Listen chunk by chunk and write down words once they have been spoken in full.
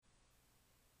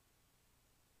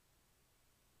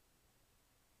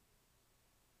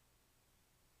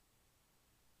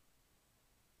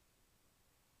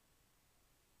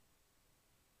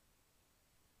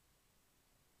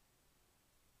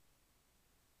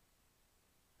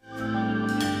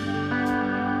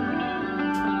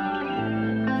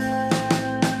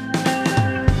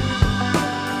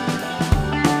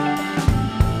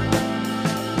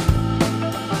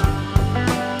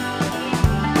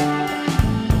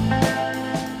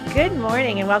Good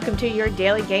morning and welcome to your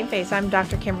Daily Game Face. I'm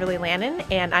Dr. Kimberly Lannon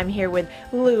and I'm here with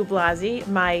Lou Blasi,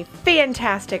 my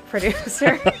fantastic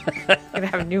producer. I'm going to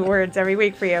have new words every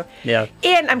week for you. Yeah.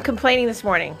 And I'm complaining this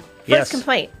morning. First Yes.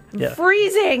 complaint. Yeah.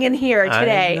 Freezing in here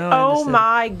today. I Oh understand.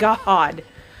 my God.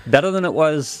 Better than it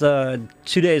was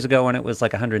 2 days ago when it was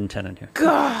like 110 in here.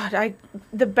 God,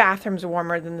 the bathroom's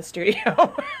warmer than the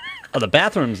studio. Oh, the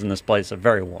bathrooms in this place are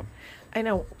very warm. I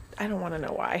know. I don't want to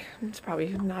know why. It's probably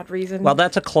not reason. Well,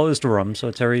 that's a closed room, so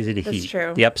it's very easy to That's heat.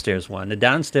 true. The upstairs one. The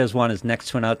downstairs one is next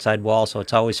to an outside wall, so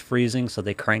it's always freezing, so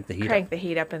they crank the heat Crank up. the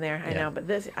heat up in there. I Yeah. know.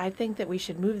 But I think that we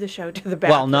should move the show to the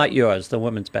bathroom. Well, not yours. The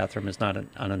women's bathroom is not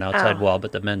on an outside Oh. wall,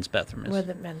 but the men's bathroom is. Well,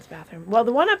 the men's bathroom. Well,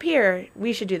 the one up here,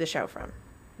 we should do the show from.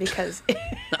 Because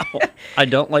I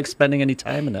don't like spending any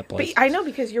time in that but place. I know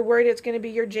because you're worried it's going to be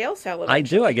your jail cell. I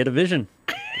do. I get a vision.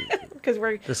 Because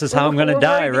This is how I'm gonna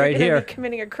die worried that right you're gonna here. be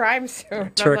committing a crime soon. I'm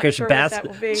not Turkish sure what that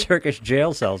will be. Turkish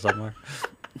jail cell somewhere.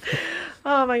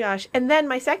 Oh my gosh! And then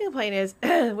my second complaint is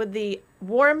with the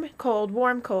warm, cold,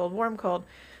 warm, cold, warm, cold.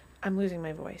 I'm losing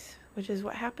my voice, which is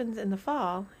what happens in the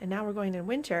fall. And now we're going in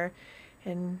winter,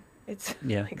 and it's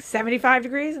Yeah. like 75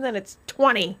 degrees, and then it's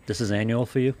 20. This is annual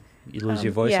for you? You lose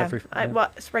your voice Yeah. every... Well,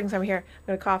 springtime here. I'm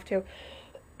gonna cough too.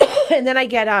 And then I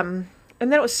get and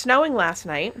then it was snowing last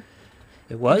night.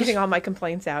 It was? Getting all my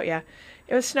complaints out, yeah.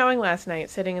 It was snowing last night,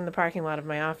 sitting in the parking lot of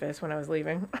my office when I was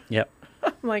leaving. Yep.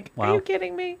 I'm like, are Wow. you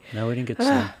kidding me? No, we didn't get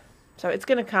snow. So it's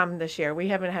going to come this year. We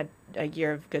haven't had a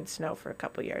year of good snow for a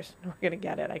couple of years. We're going to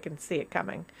get it. I can see it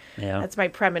coming. Yeah. That's my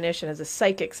premonition as a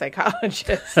psychic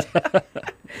psychologist. Just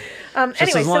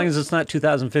anyway, as long as it's not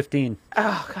 2015.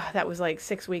 oh, God, that was like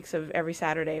 6 weeks of every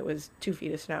Saturday. It was 2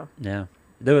 feet of snow. Yeah.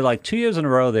 There were like 2 years in a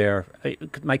row there.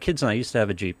 My kids and I used to have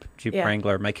a Jeep Yeah.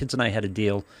 Wrangler. My kids and I had a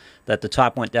deal that the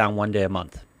top went down one day a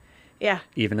month, Yeah,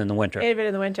 even in the winter. even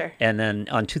in the winter. And then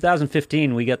on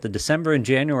 2015, we got the December and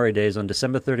January days on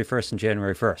December 31st and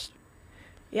January 1st.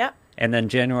 Yep. And then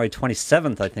January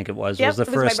 27th, I think it was Yep, the it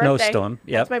was my first birthday. snowstorm.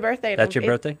 Yep. That's my birthday. That's your It-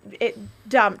 birthday? It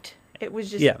dumped. It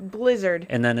was just Yeah. blizzard.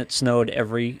 And then it snowed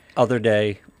every other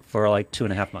day for like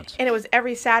 2.5 months. And it was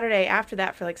every Saturday after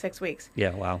that for like 6 weeks.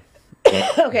 Yeah, wow.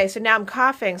 Okay, so now I'm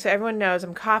coughing. So everyone knows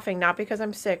I'm coughing not because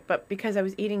I'm sick, but because I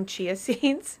was eating chia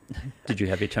seeds. Did you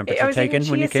have your I temperature was eating taken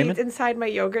when chia you came seeds in? inside my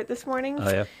yogurt this morning. Oh,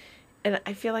 yeah. And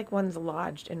I feel like one's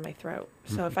lodged in my throat.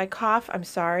 So Mm-hmm. if I cough, I'm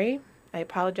sorry. I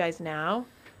apologize now.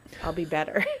 I'll be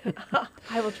better.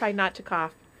 I will try not to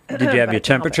cough. Did you but have I your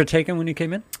can help temperature it. taken when you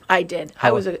came in? I did. I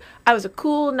How- was a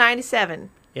cool 97.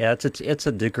 Yeah, it's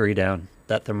a degree down.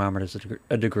 That thermometer's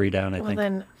a degree down, I Well, think.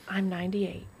 then I'm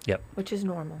 98, Yep. which is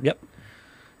normal. Yep.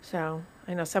 So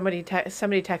I know somebody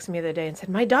texted me the other day and said,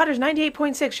 my daughter's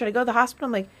 98.6. Should I go to the hospital?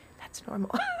 I'm like, that's normal.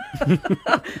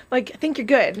 Like, I think you're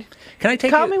good. Can I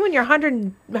take Call you, me when you're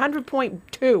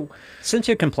 100.2. since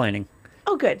you're complaining,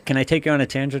 Oh, good. can I take you on a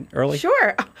tangent early?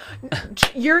 Sure.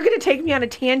 You're going to take me on a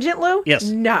tangent, Lou? Yes.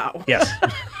 No. Yes.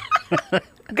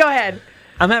 Go ahead.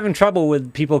 I'm having trouble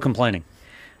with people complaining.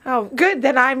 Oh, good.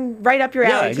 Then I'm right up your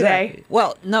alley today.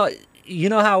 Well, no, you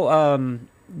know how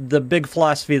the big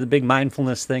philosophy, the big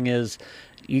mindfulness thing is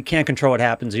you can't control what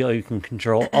happens. All you can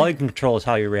control is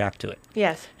how you react to it.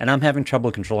 Yes. And I'm having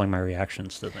trouble controlling my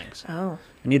reactions to things. Oh.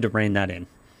 I need to rein that in.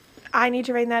 I need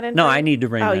to rein that in? No, for you? I need to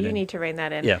rein Oh, that you in. need to rein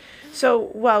that in. Yeah. So,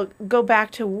 well, go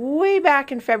back to way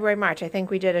back in February, March. I think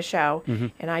we did a show, Mm-hmm.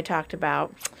 and I talked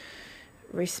about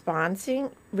responding,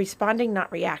 not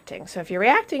reacting. So if you're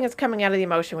reacting, it's coming out of the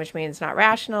emotion, which means not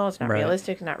rational, it's not Right.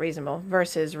 realistic, not reasonable,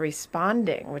 versus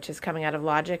responding, which is coming out of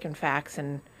logic and facts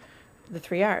and the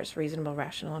 3 R's, reasonable,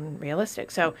 rational, and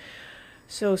realistic. So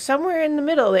somewhere in the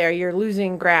middle there, you're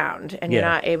losing ground, and you're Yeah.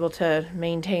 not able to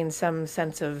maintain some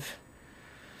sense of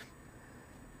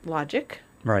logic,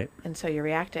 Right. and so you're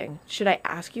reacting. Should I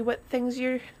ask you what things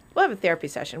we'll have a therapy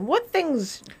session. What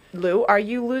things, Lou, are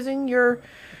you losing your...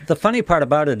 The funny part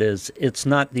about it is it's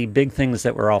not the big things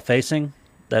that we're all facing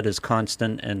that is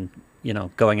constant and,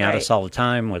 going at us Right. all the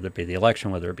time, whether it be the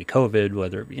election, whether it be COVID,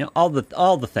 whether, all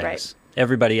the things. Right.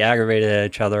 Everybody aggravated at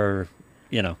each other,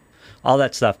 all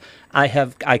that stuff.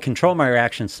 I control my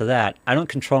reactions to that. I don't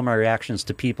control my reactions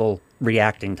to people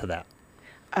reacting to that.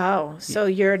 Oh, so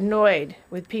you're annoyed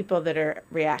with people that are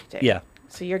reacting. Yeah.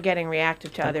 So you're getting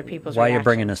reactive to other people's Why are you reactions.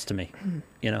 bringing this to me?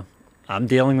 I'm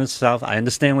dealing with stuff. I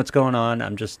understand what's going on.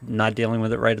 I'm just not dealing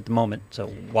with it right at the moment. So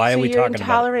why are we you're talking about it?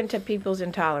 intolerant to people's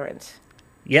intolerance.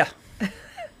 Yeah.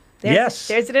 Yes.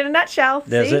 There's it in a nutshell.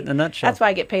 There's See? it in a nutshell. That's why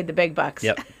I get paid the big bucks.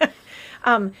 Yep.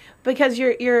 Because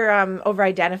you're over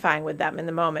identifying with them in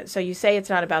the moment. So you say it's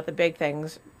not about the big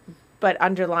things, but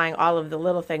underlying all of the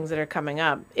little things that are coming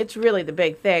up, it's really the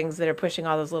big things that are pushing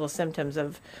all those little symptoms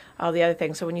of all the other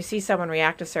things. So when you see someone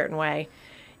react a certain way,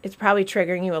 it's probably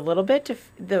triggering you a little bit to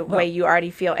the way you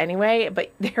already feel anyway,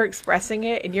 but they're expressing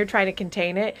it and you're trying to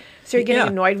contain it. So you're getting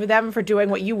annoyed with them for doing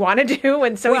what you want to do.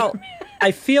 And so,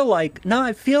 I feel like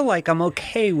I'm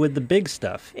okay with the big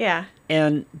stuff. Yeah.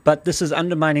 But this is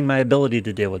undermining my ability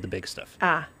to deal with the big stuff.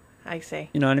 Ah, I see.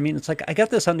 You know what I mean? It's like, I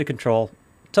got this under control.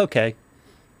 It's okay.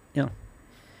 You know.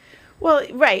 Well,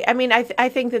 right. I mean, I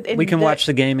think that we can watch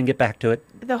the game and get back to it.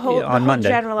 The whole Monday.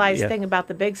 Generalized thing about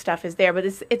the big stuff is there, but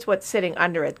it's what's sitting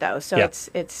under it though. So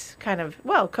it's kind of,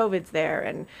 well, COVID's there,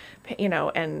 and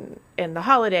and the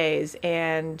holidays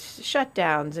and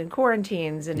shutdowns and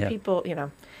quarantines and people,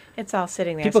 it's all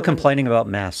sitting there. People complaining about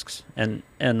masks and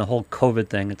the whole COVID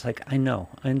thing. It's like, I know,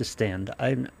 I understand.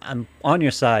 I'm on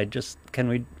your side. Just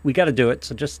we got to do it.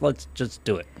 So let's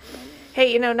do it.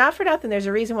 Hey, not for nothing. There's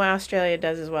a reason why Australia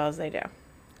does as well as they do.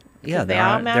 Yeah,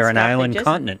 they're an island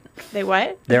continent. They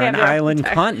what? They're an island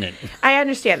continent. I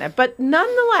understand that. But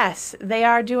nonetheless, they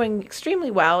are doing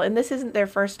extremely well, and this isn't their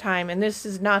first time, and this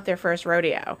is not their first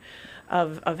rodeo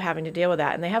of having to deal with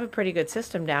that. And they have a pretty good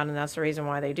system down, and that's the reason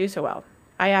why they do so well.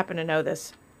 I happen to know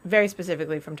this very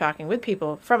specifically from talking with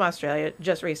people from Australia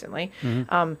just recently.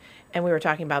 Mm-hmm. And we were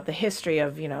talking about the history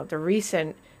of, the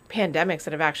recent pandemics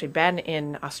that have actually been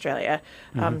in Australia,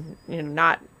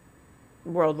 not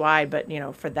worldwide, but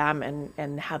for them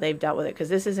and how they've dealt with it, because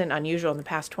this isn't unusual. In the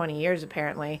past 20 years,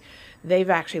 apparently they've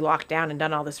actually locked down and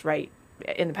done all this right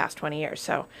in the past 20 years.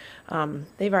 So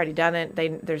they've already done it.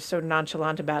 They're so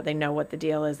nonchalant about it. They know what the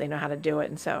deal is. They know how to do it.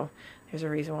 And so there's a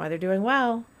reason why they're doing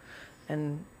well.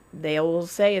 And they will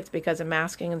say it's because of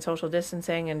masking and social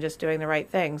distancing and just doing the right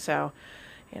thing. So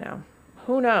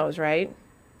who knows, right?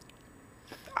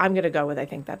 I'm going to go with I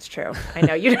think that's true. I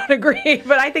know you don't agree,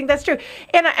 but I think that's true.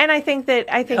 And I think that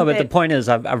but the point is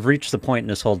I've reached the point in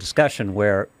this whole discussion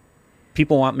where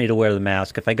people want me to wear the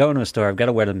mask. If I go into a store, I've got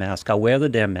to wear the mask. I'll wear the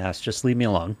damn mask. Just leave me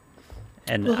alone.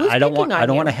 And I don't want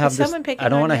to have this. I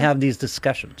don't want to have these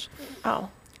discussions. Oh.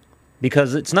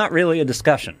 Because it's not really a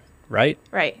discussion, right?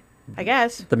 Right. I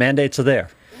guess. The mandates are there.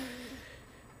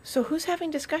 So who's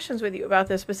having discussions with you about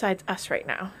this besides us right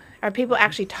now? Are people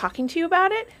actually talking to you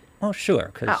about it? Oh, sure.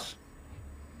 Because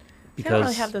I don't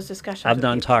really have those discussions. I've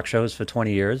done talk shows for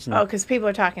 20 years. And because people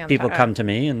are talking. People come to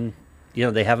me, and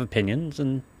they have opinions,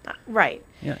 and right.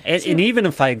 Yeah, and even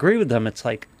if I agree with them, it's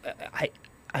like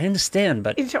I understand,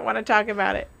 but you don't want to talk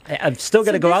about it. I've still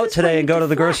got to go out today and go to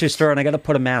the grocery store, and I got to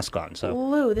put a mask on. So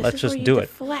Lou, let's just do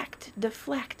it.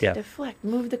 Deflect.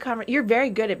 Move the conversation. You're very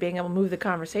good at being able to move the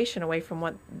conversation away from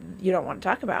what you don't want to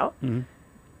talk about. Mm-hmm.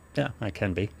 Yeah, I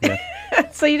can be. Yeah.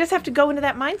 So you just have to go into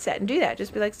that mindset and do that.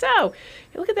 Just be like, so,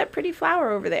 look at that pretty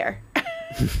flower over there.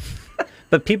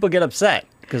 But people get upset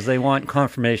because they want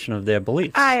confirmation of their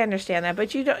beliefs. I understand that,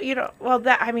 but you don't. Well,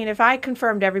 if I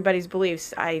confirmed everybody's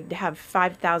beliefs, I'd have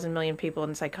 5,000 million people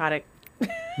in psychotic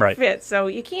fits. So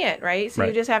you can't, right? So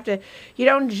you just have to. You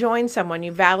don't join someone.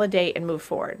 You validate and move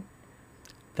forward.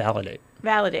 Validate.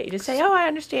 You just say, "Oh, I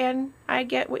understand. I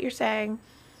get what you're saying,"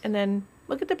 and then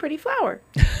look at the pretty flower.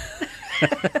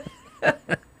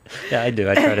 Yeah, I do.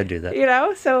 I try to do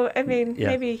that. So I mean,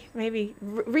 maybe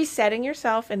resetting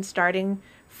yourself and starting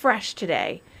fresh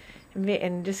today,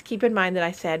 and just keep in mind that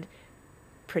I said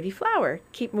pretty flower.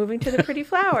 Keep moving to the pretty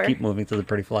flower. Keep moving to the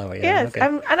pretty flower. Yeah, yes, okay.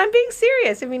 I'm being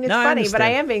serious. I mean, it's funny, but I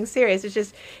am being serious. It's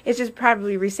just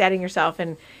probably resetting yourself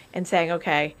and saying,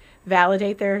 okay,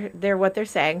 validate their what they're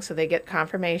saying, so they get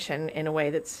confirmation in a way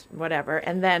that's whatever,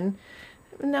 and then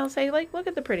they'll say, like, look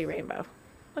at the pretty rainbow,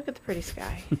 look at the pretty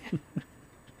sky.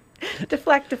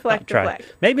 deflect.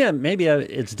 Maybe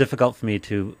it's difficult for me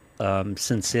to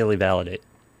sincerely validate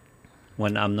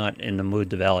when I'm not in the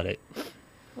mood to validate.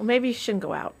 Well, maybe you shouldn't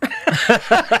go out.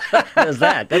 There's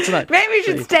that. That's not. Maybe you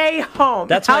should stay home.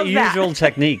 That's my usual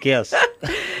technique. Yes.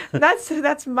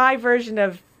 That's my version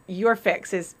of your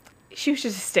fix. Is you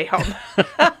should just stay home.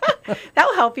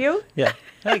 That'll help you. Yeah,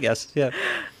 I guess. Yeah.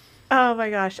 Oh my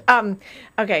gosh.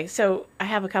 Okay, so I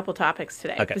have a couple topics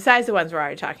today, besides the ones we're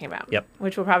already talking about. Yep.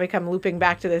 Which will probably come looping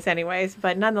back to this anyways,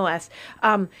 but nonetheless.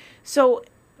 So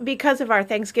because of our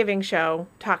Thanksgiving show,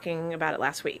 talking about it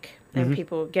last week, and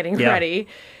people getting ready,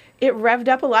 it revved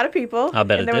up a lot of people. I'll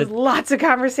bet and it there did. was lots of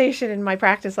conversation in my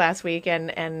practice last week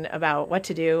and about what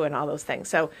to do and all those things.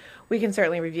 So we can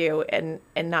certainly review, and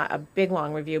not a big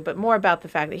long review, but more about the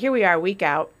fact that here we are a week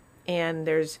out, and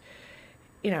there's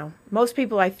most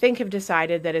people I think have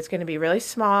decided that it's going to be really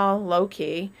small, low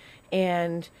key,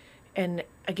 and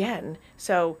again,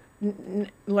 so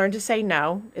learn to say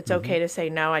no. It's okay to say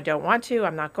no. I don't want to.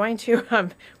 I'm not going to.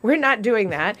 We're not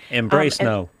doing that. Embrace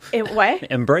no. What?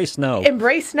 Embrace no.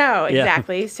 Embrace no. Yeah.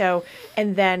 Exactly. So,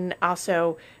 and then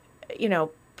also,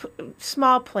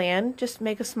 small plan. Just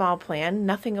make a small plan.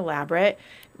 Nothing elaborate.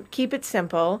 Keep it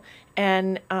simple,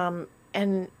 and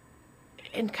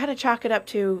kind of chalk it up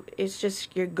to it's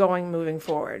just you're moving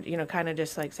forward. Kind of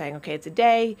just like saying, okay, it's a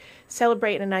day.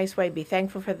 Celebrate in a nice way. Be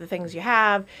thankful for the things you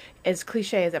have. As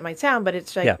cliche as it might sound, but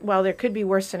it's like, well, there could be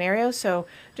worse scenarios. So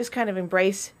just kind of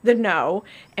embrace the no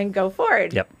and go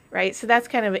forward. Yep. Right. So that's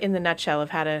kind of in the nutshell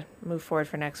of how to move forward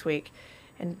for next week.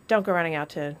 And don't go running out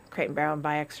to Crate and Barrel and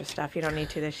buy extra stuff. You don't need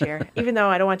to this year. Even though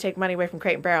I don't want to take money away from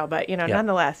Crate and Barrel, but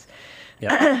nonetheless.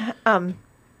 Yeah.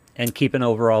 And keep an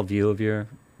overall view of your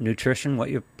nutrition, what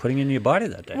you're putting into your body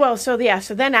that day. Well, so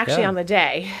then actually on the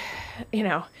day,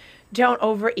 don't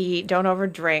overeat, don't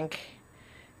overdrink,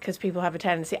 because people have a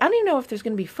tendency. I don't even know if there's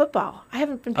going to be football. I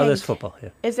haven't been paying. Oh, there's football. Yeah.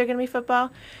 Is there going to be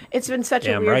football? It's been such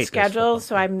a weird schedule,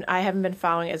 so I haven't been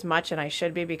following as much, and I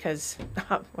should be because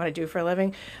what I do for a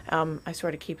living, I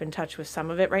sort of keep in touch with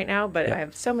some of it right now. But I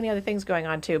have so many other things going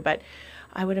on too. But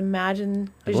I would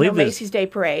imagine there's no Macy's Day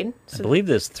Parade. So I believe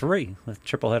there's 3 with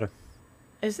triple header.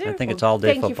 Is there? I think it's all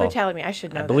day football. Thank you for telling me. I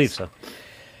should know. I believe so.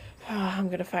 Oh, I'm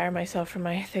going to fire myself from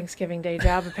my Thanksgiving Day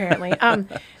job, apparently.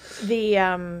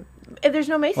 There's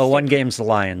no Macy's. Well, one game's the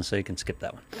Lions, so you can skip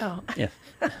that one. Oh. Yeah.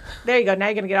 There you go. Now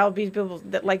you're going to get all these people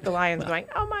that like the Lions going,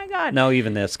 oh, my God. No,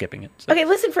 even they're skipping it. So. Okay,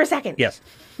 listen for a second. Yes.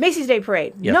 Macy's Day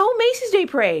Parade. Yes. No Macy's Day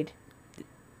Parade.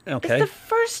 Okay. It's the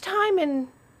first time in,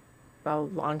 a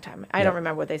long time. I don't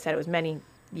remember what they said. It was many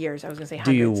years. I was going to say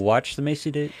hundreds. Do you watch the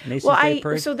Macy's Day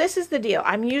Parade? So this is the deal.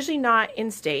 I'm usually not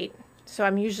in state, so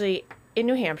I'm usually in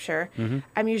New Hampshire. Mm-hmm.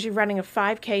 I'm usually running a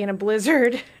 5K in a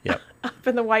blizzard up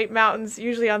in the White Mountains,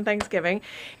 usually on Thanksgiving.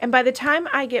 And by the time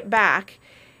I get back,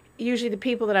 usually the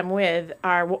people that I'm with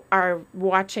are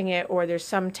watching it, or there's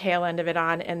some tail end of it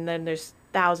on, and then there's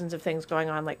thousands of things going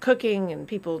on, like cooking and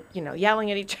people,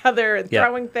 yelling at each other and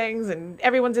throwing things, and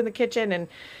everyone's in the kitchen, and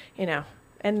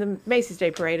and the Macy's Day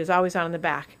Parade is always on in the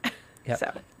back. Yep.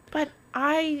 So, but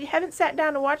I haven't sat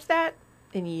down to watch that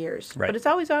in years. Right. But it's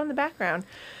always on in the background.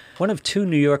 One of 2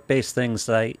 New York-based things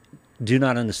that I do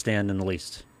not understand in the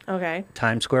least. Okay.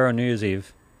 Times Square on New Year's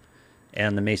Eve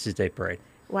and the Macy's Day Parade.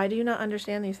 Why do you not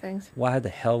understand these things? Why the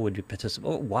hell would you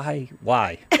participate? Why?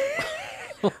 Why?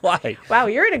 Why? Wow,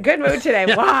 you're in a good mood today.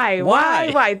 Why?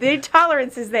 Why? The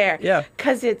tolerance is there. Yeah.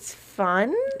 Because it's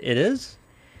fun. It is?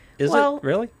 Is it?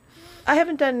 Really? I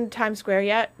haven't done Times Square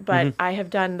yet, but I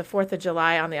have done the 4th of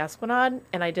July on the Esplanade,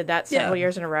 and I did that several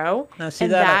years in a row.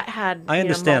 That had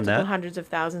multiple hundreds of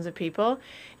thousands of people,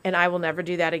 and I will never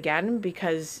do that again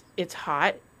because it's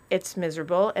hot, it's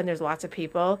miserable, and there's lots of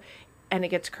people, and it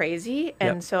gets crazy.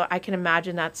 And so I can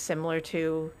imagine that's similar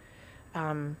to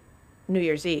New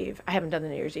Year's Eve. I haven't done the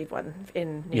New Year's Eve one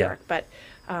in New York, but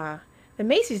the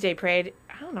Macy's Day Parade,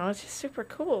 I don't know, it's just super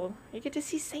cool. You get to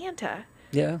see Santa.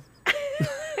 Yeah.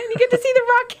 And you get to see the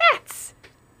Rockettes.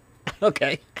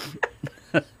 Okay.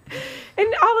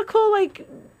 And all the cool,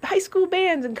 high school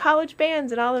bands and college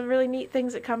bands and all the really neat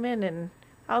things that come in and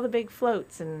all the big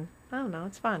floats. And I don't know,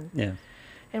 it's fun. Yeah.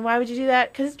 And why would you do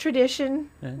that? Because it's tradition,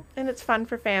 and it's fun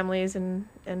for families and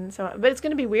so on. But it's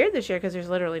going to be weird this year because there's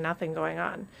literally nothing going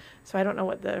on. So I don't know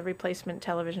what the replacement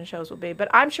television shows will be. But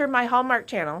I'm sure my Hallmark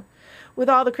Channel, with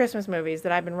all the Christmas movies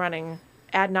that I've been running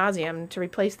ad nauseum to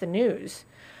replace the news.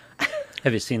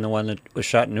 Have you seen the one that was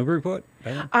shot in Newburyport?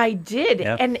 Right? I did.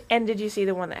 Yeah. And did you see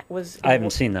the one that was I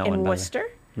haven't seen that one. In Worcester?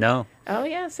 No. Oh,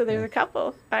 yeah. So there's a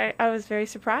couple. I was very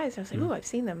surprised. I was like, ooh, I've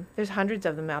seen them. There's hundreds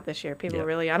of them out this year. People are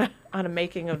really on a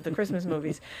making of the Christmas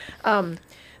movies.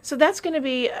 So that's going to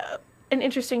be an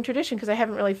interesting tradition because I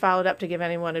haven't really followed up to give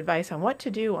anyone advice on what to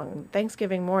do on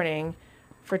Thanksgiving morning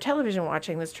for television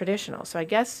watching that's traditional. So I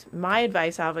guess my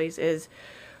advice always is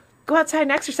go outside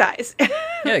and exercise.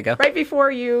 There you go. Right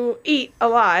before you eat a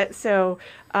lot. So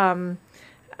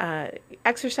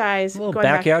exercise. A little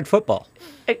backyard football.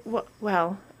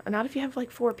 Well, not if you have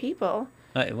 4 people.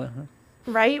 Well,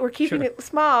 right? We're keeping it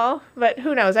small, but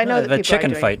who knows? I know that people a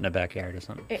chicken fight in the backyard or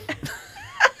something.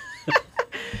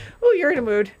 Oh, you're in a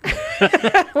mood.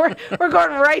 we're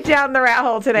going right down the rat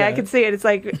hole today. Yeah. I can see it. It's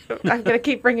like I'm going to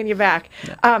keep bringing you back.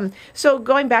 Yeah. So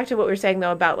going back to what we were saying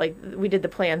though about we did the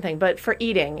plan thing, but for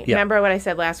eating, remember what I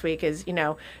said last week is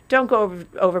don't go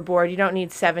overboard. You don't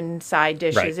need 7 side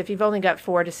dishes. Right. If you've only got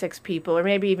 4 to 6 people, or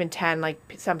maybe even 10, like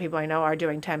some people I know are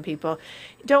doing 10 people,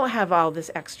 don't have all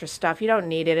this extra stuff. You don't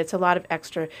need it. It's a lot of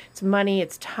extra. It's money.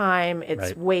 It's time.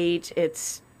 It's weight.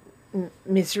 It's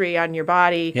misery on your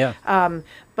body. Yeah. And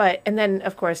then,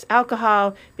 of course,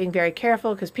 alcohol, being very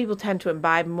careful because people tend to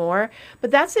imbibe more.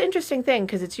 But that's the interesting thing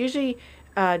because it's usually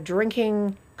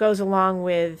drinking goes along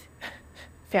with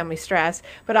family stress,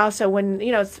 but also when,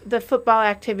 it's the football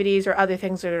activities or other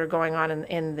things that are going on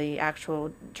in the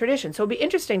actual tradition. So it'll be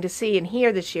interesting to see and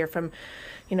hear this year from,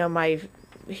 my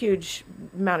huge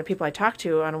amount of people I talk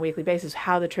to on a weekly basis,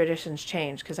 how the traditions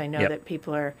change, because I know that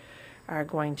people are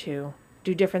going to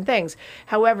do different things.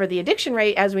 However, the addiction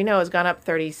rate, as we know, has gone up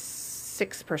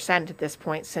 36% at this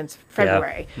point since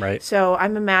February. Yeah, right. So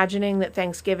I'm imagining that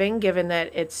Thanksgiving, given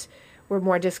that we're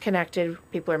more disconnected,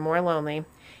 people are more lonely,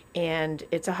 and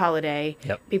it's a holiday.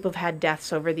 Yep. People have had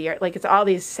deaths over the year. Like, it's all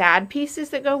these sad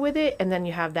pieces that go with it, and then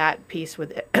you have that piece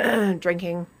with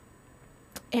drinking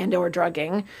and or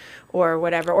drugging or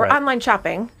whatever, or online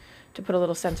shopping, to put a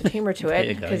little sense of humor to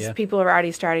it, because people are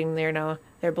already starting their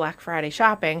Black Friday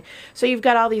shopping. So you've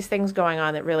got all these things going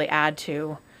on that really add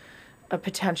to a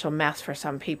potential mess for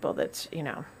some people that's,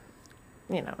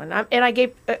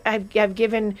 I've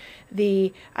given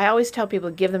I always tell people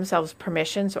to give themselves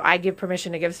permission. So I give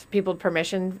permission to give people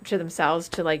permission to themselves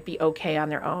to be okay on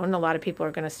their own. A lot of people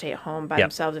are going to stay at home by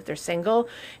themselves if they're single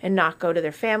and not go to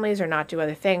their families or not do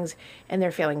other things, and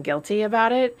they're feeling guilty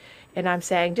about it. And I'm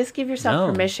saying, just give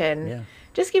yourself permission. Yeah.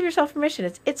 Just give yourself permission.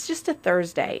 It's just a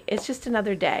Thursday. It's just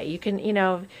another day. You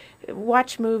can,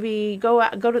 watch movie, go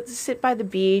out, go to sit by the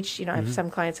beach. I have some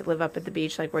clients that live up at the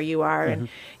beach, like where you are, and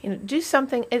do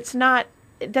something. It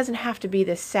doesn't have to be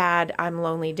this sad, I'm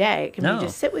lonely day. It can be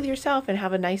just sit with yourself and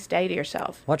have a nice day to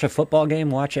yourself. Watch a football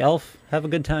game, watch Elf, have a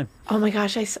good time. Oh my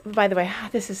gosh! By the way, I'm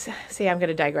going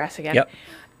to digress again. Yep.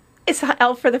 I saw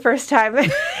Elf for the first time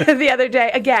the other day.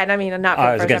 Again, not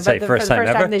for the first time, but for the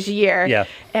first time this year. Yeah.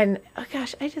 And, oh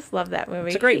gosh, I just love that movie.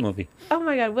 It's a great movie. Oh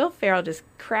my God, Will Ferrell just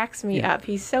cracks me up.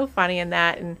 He's so funny in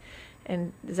that,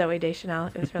 and Zooey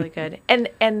Deschanel. It was really good. And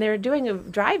they're doing a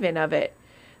drive-in of it.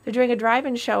 They're doing a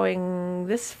drive-in showing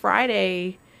this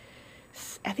Friday,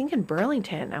 I think in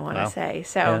Burlington, I want to say.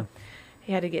 So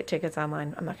you had to get tickets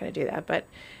online. I'm not going to do that, but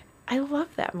I love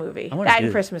that movie. That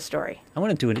and Christmas Story. I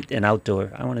want to do an outdoor.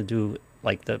 I want to do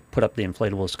put up the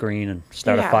inflatable screen and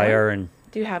start a fire and.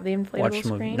 Do you have the inflatable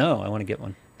screen? No, I want to get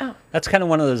one. Oh, that's kind of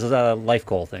one of those life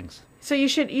goal things. So you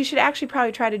should actually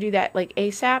probably try to do that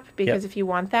ASAP, because if you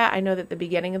want that, I know that at the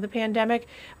beginning of the pandemic,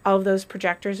 all of those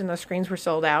projectors and those screens were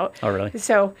sold out. Oh, really?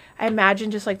 So I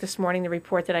imagine, just like this morning, the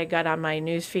report that I got on my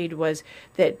news feed was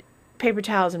that paper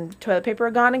towels and toilet paper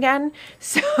are gone again.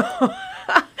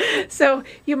 So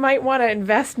you might want to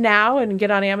invest now and get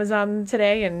on Amazon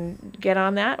today and get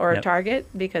on that, or Target,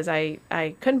 because I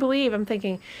couldn't believe, I'm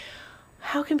thinking,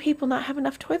 how can people not have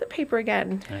enough toilet paper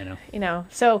again? I know.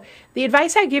 So the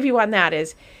advice I give you on that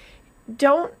is,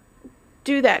 don't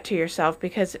do that to yourself,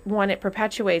 because one, it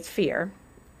perpetuates fear,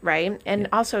 right? And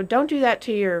also, don't do that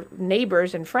to your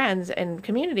neighbors and friends and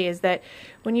community, is that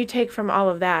when you take from all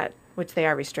of that, which they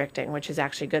are restricting, which is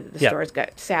actually good that the stores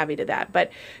got savvy to that. But,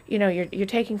 you're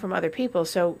taking from other people.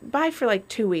 So buy for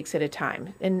 2 weeks at a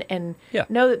time, and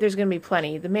know that there's going to be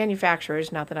plenty. The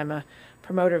manufacturers, not that I'm a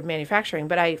promoter of manufacturing,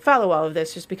 but I follow all of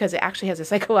this just because it actually has a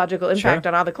psychological impact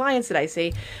on all the clients that I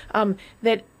see,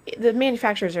 that the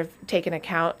manufacturers have taken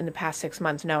account in the past 6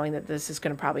 months, knowing that this is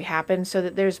going to probably happen, so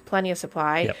that there's plenty of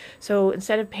supply. Yep. So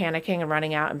instead of panicking and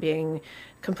running out and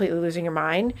completely losing your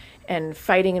mind and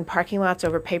fighting in parking lots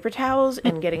over paper towels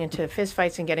and getting into fist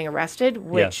fights and getting arrested,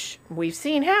 which we've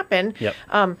seen happen,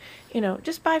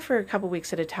 just buy for a couple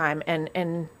weeks at a time,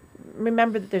 and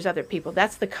remember that there's other people.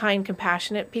 That's the kind,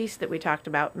 compassionate piece that we talked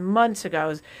about months ago,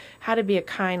 is how to be a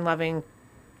kind, loving,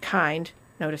 kind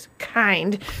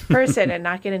person and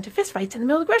not get into fistfights in the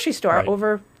middle of the grocery store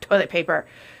over toilet paper.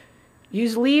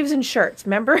 Use leaves and shirts,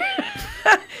 remember?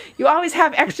 You always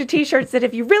have extra T-shirts that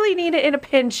if you really need it in a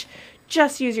pinch,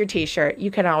 just use your T-shirt. You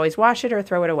can always wash it or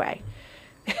throw it away.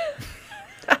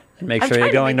 Make sure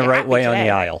you're going the right way on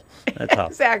the aisle. That's all.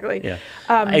 Exactly. Yeah.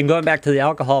 And going back to the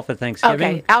alcohol for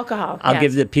Thanksgiving. Okay, alcohol. I'll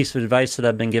give you a piece of advice that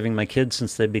I've been giving my kids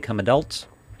since they've become adults.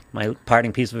 My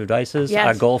parting piece of advice is,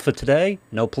 our goal for today,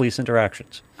 no police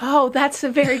interactions. Oh, that's a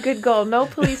very good goal. No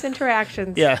police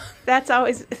interactions. Yeah. That's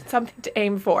always something to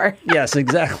aim for. Yes,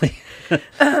 exactly.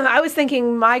 I was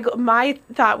thinking my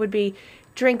thought would be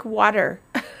drink water.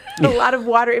 A lot of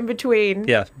water in between.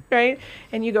 Yeah. Right?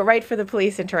 And you go right for the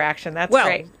police interaction. That's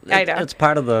great. I know. It's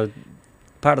part of the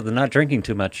not drinking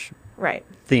too much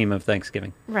theme of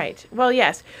Thanksgiving. Right. Well,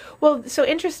 yes. Well, so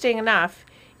interesting enough,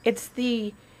 it's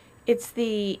the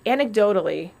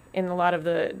anecdotally in a lot of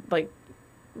the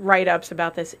write-ups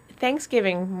about this,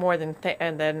 Thanksgiving more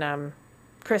than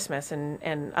Christmas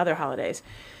and other holidays.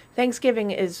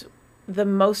 Thanksgiving is the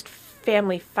most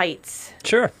family fights.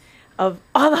 Sure. Of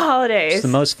all the holidays. It's the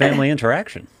most family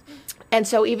interaction. And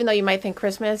so even though you might think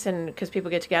Christmas and because people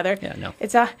get together,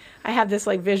 I have this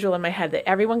like visual in my head that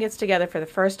everyone gets together for the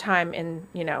first time in,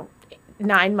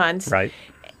 9 months. Right.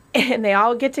 And they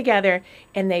all get together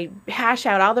and they hash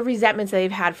out all the resentments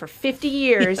they've had for 50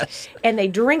 years. Yes. And they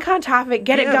drink on top of it,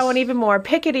 get it going even more,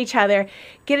 pick at each other,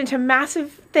 get into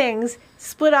massive things,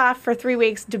 split off for 3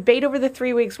 weeks, debate over the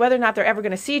 3 weeks whether or not they're ever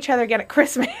going to see each other again at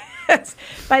Christmas.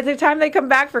 By the time they come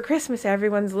back for Christmas,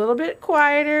 everyone's a little bit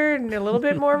quieter and a little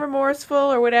bit more remorseful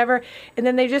or whatever. And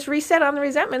then they just reset on the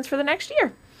resentments for the next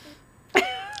year.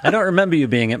 I don't remember you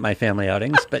being at my family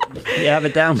outings, but you have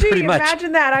it down pretty much.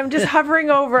 Imagine that. I'm just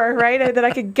hovering over, right? That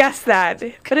I could guess that.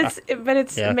 But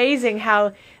it's amazing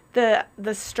how the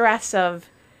stress of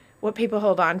what people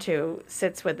hold on to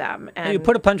sits with them. And you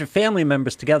put a bunch of family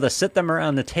members together, sit them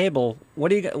around the table.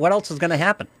 What else is going to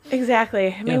happen?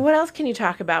 Exactly. I mean, what else can you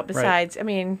talk about besides? Right. I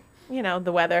mean,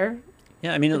 the weather.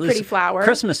 Yeah, I mean, the at least pretty flower.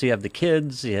 Christmas, you have the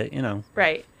kids.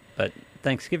 Right. But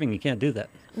Thanksgiving, you can't do that.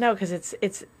 No, because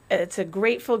it's a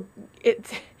grateful.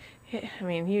 I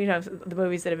mean, the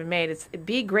movies that have been made. It's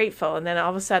be grateful, and then all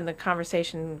of a sudden the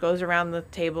conversation goes around the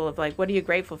table of like, what are you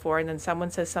grateful for? And then someone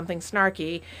says something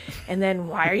snarky, and then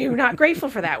why are you not grateful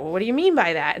for that? Well, what do you mean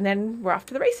by that? And then we're off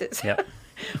to the races. Yep.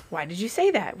 Why did you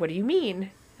say that? What do you mean?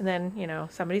 And then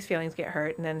somebody's feelings get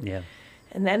hurt, and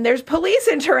then there's police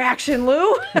interaction,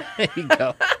 Lou. There you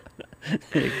go.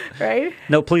 Right?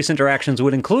 No police interactions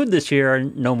would include this year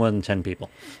no more than 10 people.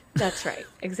 That's right.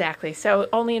 Exactly. So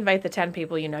only invite the 10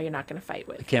 people you're not going to fight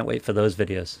with. I can't wait for those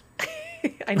videos.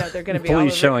 I know they're going to be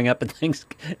police showing up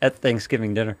at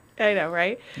Thanksgiving dinner. I know,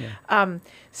 right? Yeah.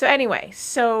 So anyway,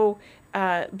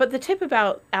 but the tip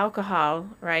about alcohol,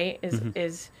 right,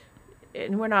 is,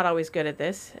 and we're not always good at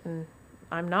this, and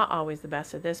I'm not always the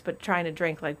best at this, but trying to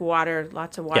drink like water,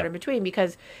 lots of water in between,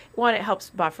 because one, it helps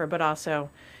buffer, but also,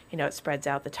 it spreads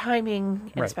out the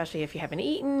timing, and especially if you haven't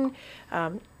eaten.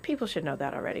 People should know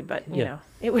that already, but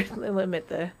it would limit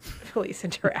the police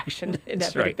interaction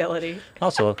inevitability.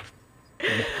 Right.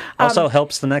 Also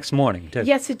helps the next morning too.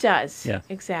 Yes, it does. Yeah,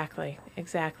 exactly.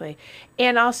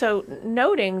 And also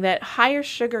noting that higher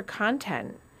sugar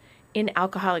content in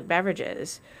alcoholic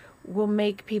beverages will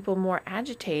make people more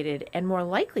agitated and more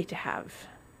likely to have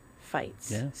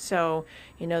fights. Yeah. So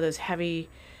those heavy,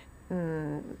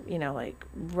 like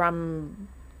rum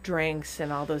drinks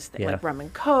and all those things, like rum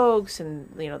and cokes, and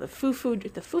the foo-foo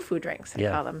drinks, I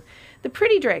call them, the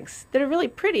pretty drinks that are really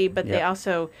pretty, but they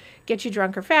also get you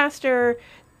drunker faster.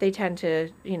 They tend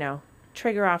to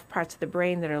trigger off parts of the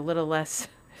brain that are a little less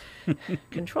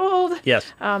controlled.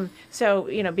 Yes. So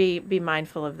be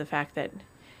mindful of the fact that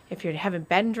if you haven't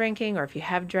been drinking, or if you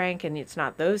have drank and it's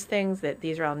not those things, that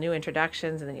these are all new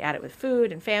introductions, and then you add it with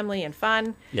food and family and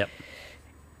fun. Yep.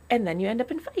 And then you end up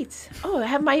in fights. Oh, I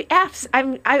have my Fs. I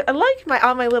like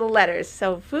all my little letters.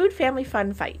 So food, family,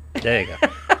 fun, fight. There you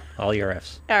go. All your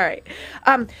Fs. All right.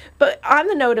 But on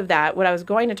the note of that, what I was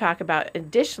going to talk about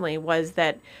additionally was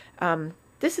that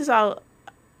this is all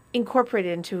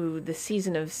incorporated into the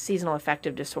seasonal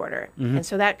affective disorder. Mm-hmm. And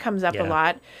so that comes up a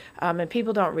lot. And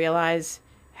people don't realize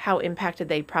how impacted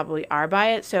they probably are by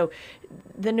it. So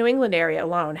the New England area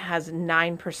alone has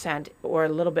 9% or a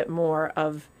little bit more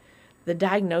of the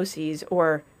diagnoses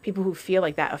or people who feel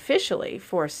like that officially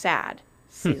for SAD,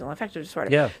 seasonal affective disorder.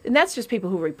 Yeah. And that's just people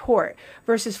who report,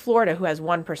 versus Florida, who has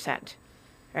 1%,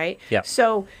 right? Yeah.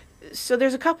 So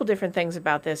there's a couple different things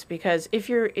about this, because if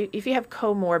you have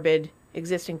comorbid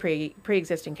existing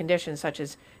pre-existing conditions such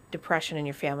as depression in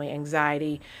your family,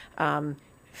 anxiety,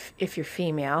 if you're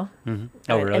female. Mm-hmm.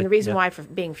 Oh, really? And the reason why for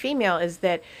being female is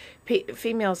that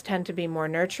females tend to be more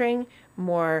nurturing,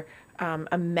 more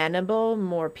amenable,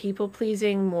 more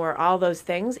people-pleasing, more all those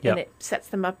things, and it sets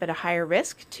them up at a higher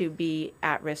risk to be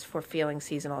at risk for feeling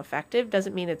seasonal affective.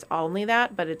 Doesn't mean it's only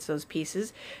that, but it's those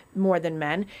pieces more than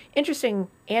men. Interesting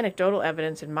anecdotal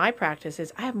evidence in my practice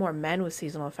is I have more men with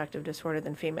seasonal affective disorder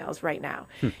than females right now.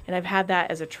 And I've had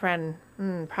that as a trend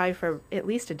probably for at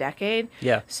least a decade.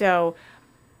 Yeah. So,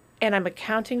 and I'm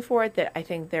accounting for it that I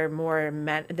think they're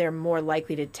more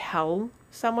likely to tell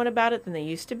someone about it than they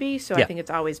used to be. So I think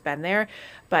it's always been there,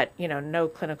 but no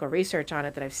clinical research on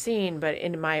it that I've seen, but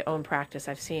in my own practice,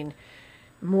 I've seen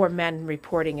more men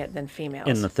reporting it than females.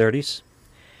 In the 30s?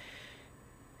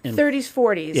 30s,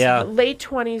 40s, late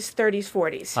 20s, 30s,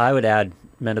 40s. I would add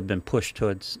men have been pushed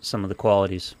towards some of the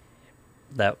qualities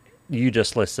that you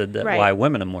just listed, that why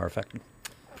women are more affected.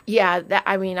 Yeah,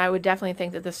 I would definitely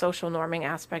think that the social norming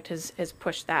aspect has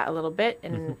pushed that a little bit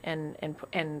and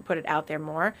put it out there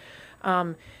more.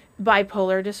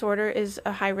 Bipolar disorder is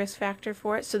a high risk factor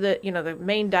for it. So the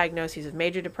main diagnoses of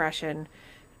major depression,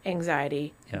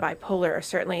 anxiety, bipolar are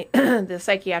certainly the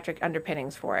psychiatric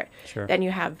underpinnings for it. Sure. Then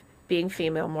you have being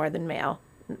female more than male,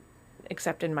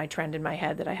 except in my trend in my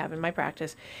head that I have in my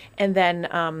practice. And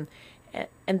then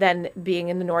being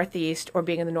in the Northeast or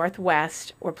being in the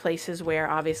Northwest or places where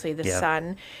obviously the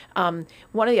sun.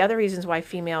 One of the other reasons why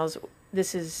females,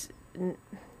 this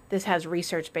has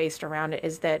research based around it,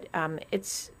 is that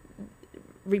it's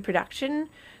reproduction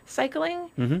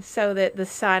cycling, so that the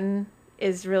sun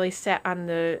is really set on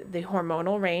the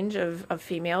hormonal range of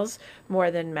females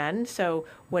more than men. So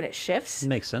when it shifts,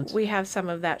 makes sense. We have some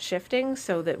of that shifting,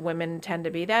 so that women tend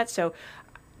to be that. So,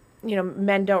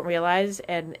 men don't realize,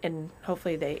 and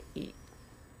hopefully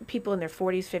people in their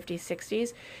 40s, 50s,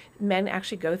 60s, men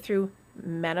actually go through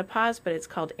menopause, but it's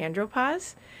called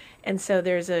andropause. And so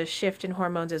there's a shift in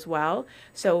hormones as well.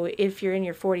 So if you're in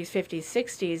your 40s, 50s,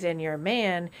 60s and you're a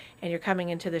man and you're coming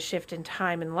into the shift in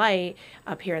time and light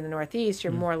up here in the Northeast,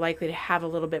 you're more likely to have a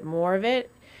little bit more of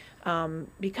it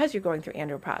because you're going through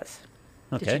andropause.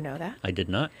 Okay. Did you know that? I did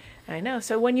not. I know.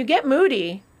 So when you get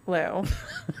moody, Lou,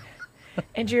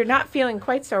 and you're not feeling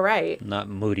quite so right. Not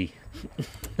moody.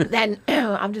 Then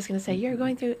I'm just going to say you're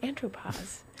going through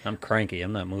andropause. I'm cranky.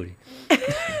 I'm not moody.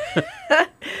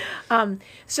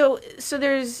 So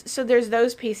there's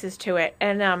those pieces to it,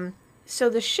 and so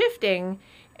the shifting,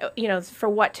 for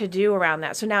what to do around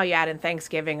that. So now you add in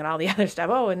Thanksgiving and all the other stuff.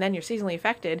 Oh, and then you're seasonally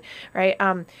affected, right?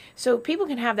 So people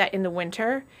can have that in the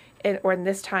winter or in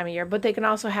this time of year, but they can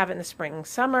also have it in the spring,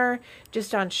 summer,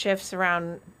 just on shifts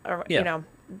around,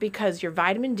 because your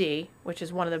vitamin D, which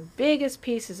is one of the biggest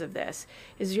pieces of this,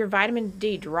 is your vitamin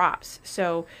D drops.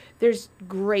 So there's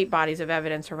great bodies of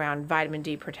evidence around vitamin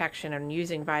D protection and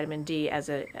using vitamin D as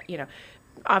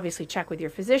obviously check with your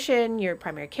physician, your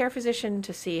primary care physician,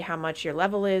 to see how much your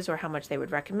level is or how much they would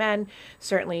recommend.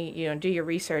 Certainly, do your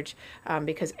research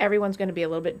because everyone's going to be a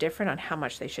little bit different on how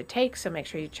much they should take. So make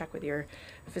sure you check with your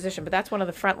physician. But that's one of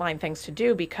the frontline things to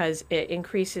do because it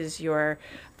increases your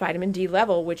vitamin D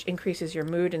level, which increases your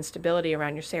mood and stability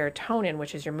around your serotonin,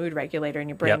 which is your mood regulator in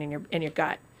your brain and your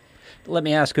gut. Let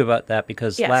me ask you about that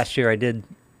because last year I did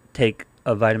take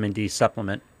a vitamin D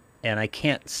supplement, and I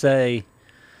can't say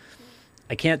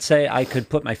I could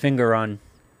put my finger on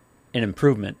an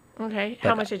improvement. Okay.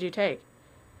 How much did you take?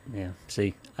 Yeah.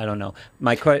 See, I don't know.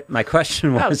 My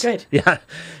question was. Oh, good. Yeah.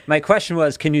 My question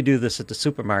was, can you do this at the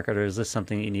supermarket, or is this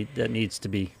something that needs to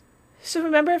be? So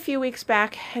remember a few weeks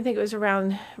back, I think it was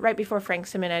around right before Frank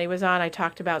Simonetti was on, I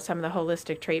talked about some of the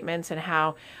holistic treatments and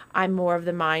how I'm more of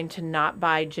the mind to not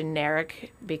buy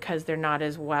generic because they're not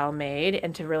as well made,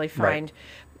 and to really find.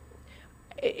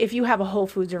 Right. If you have a Whole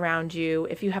Foods around you,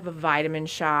 if you have a vitamin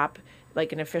shop,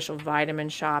 like an official vitamin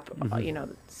shop,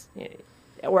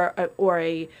 or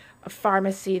a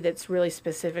pharmacy that's really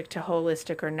specific to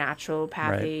holistic or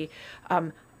naturopathy,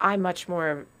 right. I'm much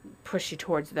more pushy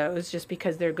towards those just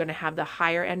because they're going to have the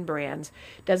higher end brands.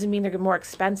 Doesn't mean they're more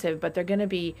expensive, but they're going to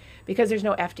be, because there's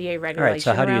no FDA regulation. All right,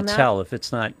 so how do you that. tell if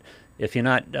you're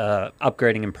not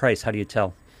upgrading in price? How do you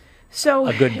tell? So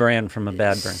a good brand from a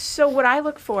bad brand. So what I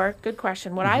look for, good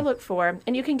question. What I look for,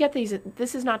 and you can get these.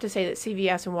 This is not to say that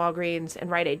CVS and Walgreens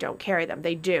and Rite Aid don't carry them.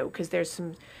 They do, because there's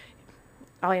some.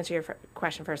 I'll answer your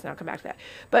question first, and I'll come back to that.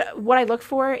 But what I look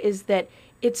for is that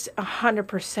it's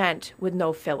 100% with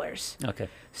no fillers. Okay.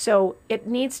 So it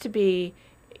needs to be,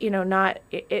 not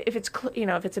if it's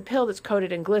if it's a pill that's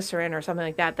coated in glycerin or something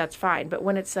like that, that's fine. But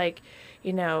when it's like,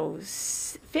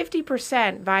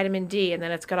 50% vitamin D and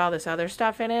then it's got all this other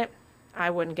stuff in it,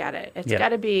 I wouldn't get it. It's got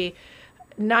to be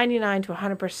 99 to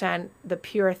 100% the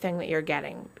pure thing that you're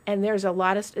getting. And there's a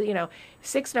lot of,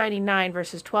 $6.99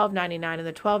 versus $12.99, and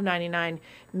the $12.99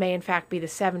 may in fact be the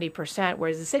 70%,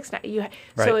 whereas the $6.99,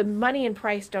 so money and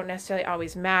price don't necessarily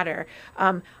always matter.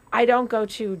 I don't go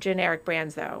to generic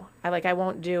brands though. I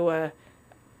won't do a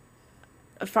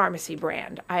pharmacy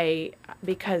brand.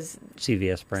 Because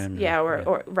CVS brand.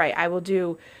 Or right. I will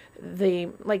do the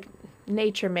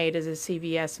Nature Made is a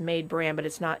CVS made brand, but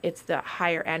it's the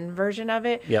higher end version of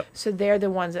it. Yep. So they're the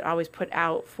ones that always put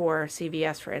out for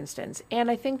CVS, for instance. And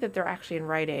I think that they're actually in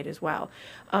Rite Aid as well.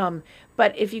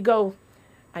 But if you go,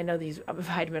 I know these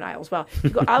vitamin aisles well,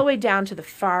 you go all the way down to the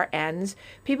far ends,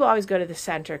 people always go to the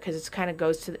center because it kind of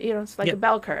goes to, it's like a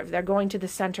bell curve. They're going to the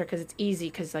center because it's easy,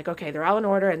 because okay, they're all in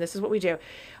order and this is what we do.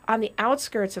 On the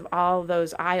outskirts of all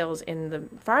those aisles in the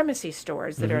pharmacy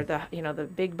stores that are the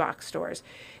big box stores,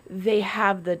 they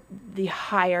have the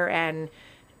higher end,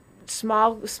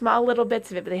 small little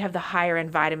bits of it, but they have the higher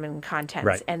end vitamin contents,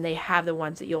 right. And they have the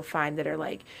ones that you'll find that are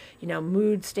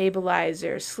mood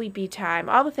stabilizer, sleepy time,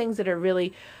 all the things that are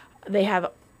really They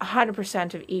have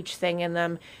 100% of each thing in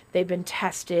them. They've been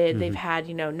tested. They've had,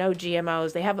 no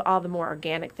GMOs. They have all the more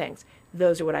organic things.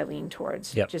 Those are what I lean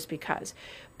towards, just because.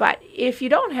 But if you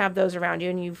don't have those around you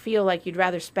and you feel like you'd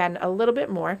rather spend a little bit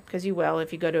more, because you will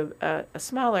if you go to a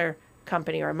smaller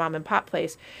company or a mom and pop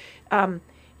place,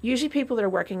 usually people that are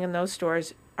working in those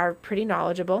stores are pretty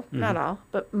knowledgeable, not all,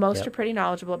 but most are pretty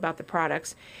knowledgeable about the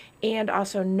products, and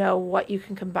also know what you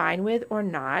can combine with or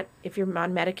not if you're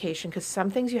on medication, because some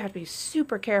things you have to be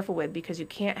super careful with, because you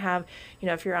can't have,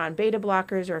 if you're on beta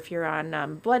blockers, or if you're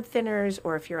on blood thinners,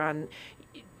 or if you're on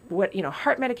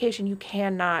heart medication, you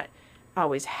cannot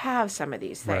always have some of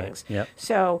these things. Right. Yep.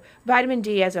 So vitamin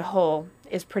D as a whole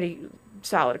is pretty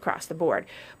solid across the board,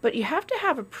 but you have to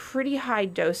have a pretty high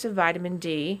dose of vitamin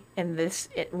D. And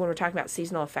when we're talking about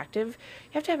seasonal effective,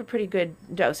 you have to have a pretty good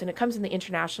dose, and it comes in the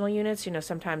international units.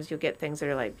 Sometimes you'll get things that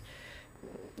are like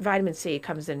vitamin C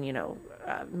comes in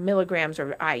milligrams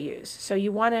or IUs, so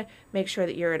you want to make sure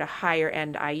that you're at a higher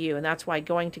end IU, and that's why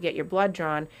going to get your blood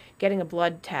drawn, getting a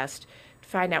blood test,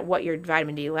 find out what your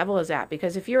vitamin D level is at,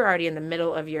 because if you're already in the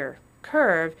middle of your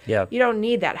curve, you don't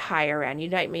need that higher end. You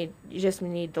just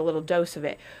need the little dose of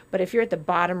it. But if you're at the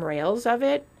bottom rails of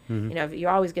it, you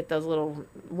always get those little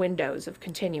windows of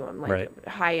continuum, like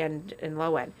high end and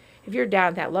low end. If you're down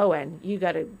at that low end, you're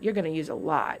going to use a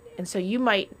lot. And so you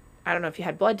might, I don't know if you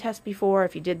had blood tests before,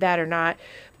 if you did that or not,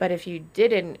 but if you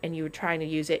didn't and you were trying to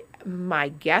use it, my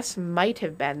guess might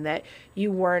have been that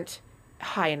you weren't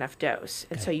high enough dose,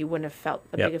 and so you wouldn't have felt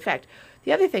a big effect.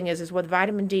 The other thing is with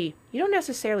vitamin D, you don't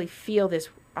necessarily feel this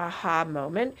aha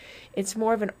moment. It's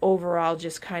more of an overall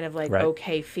just kind of like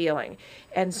okay feeling.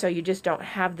 And so you just don't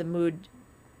have the mood,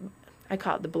 I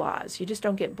call it the blahs. You just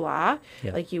don't get blah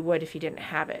like you would if you didn't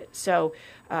have it. So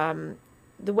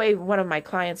the way one of my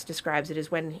clients describes it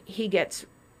is when he gets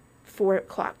 4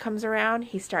 o'clock comes around,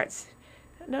 he starts,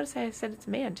 notice I said it's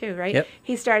a man too, right? Yep.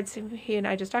 He and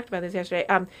I just talked about this yesterday.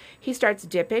 He starts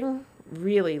dipping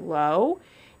really low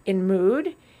in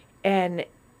mood, and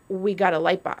we got a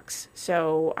light box.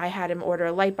 So I had him order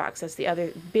a light box. That's the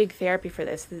other big therapy for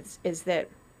this, is that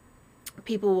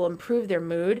people will improve their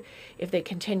mood if they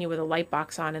continue with a light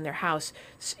box on in their house,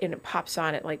 and it pops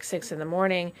on at like 6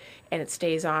 a.m. and it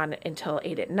stays on until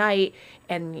 8 p.m.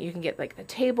 And you can get like the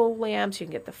table lamps, you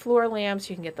can get the floor lamps,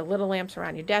 you can get the little lamps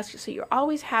around your desk. So you're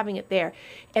always having it there.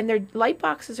 And their light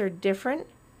boxes are different.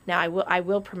 Now I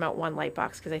will promote one light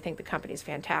box because I think the company is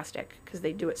fantastic because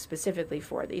they do it specifically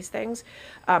for these things.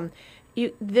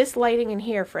 This lighting in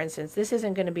here, for instance, this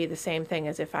isn't going to be the same thing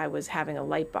as if I was having a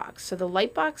light box. So the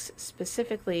light box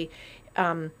specifically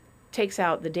takes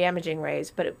out the damaging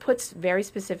rays, but it puts very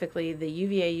specifically the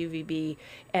UVA, UVB,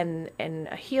 and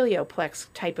a helioplex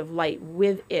type of light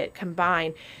with it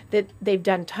combined that they've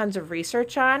done tons of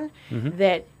research on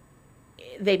that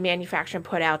they manufacture and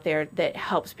put out there that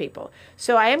helps people.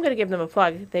 So I am going to give them a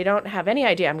plug. They don't have any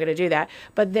idea I'm going to do that,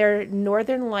 but they're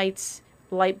Northern Lights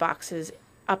light boxes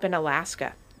up in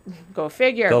Alaska. Go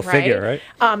figure, Go figure, right?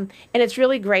 And it's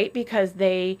really great because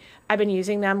I've been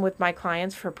using them with my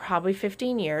clients for probably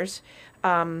 15 years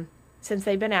since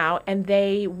they've been out, and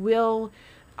they will,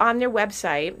 on their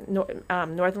website,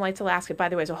 Northern Lights Alaska, by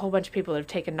the way, there's a whole bunch of people that have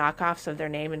taken knockoffs of their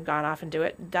name and gone off and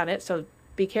done it, so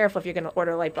be careful if you're going to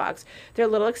order a light box. They're a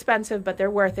little expensive, but they're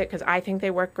worth it because I think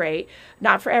they work great.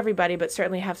 Not for everybody, but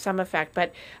certainly have some effect.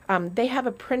 But they have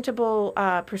a printable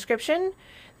prescription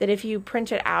that if you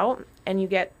print it out and you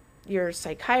get your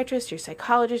psychiatrist, your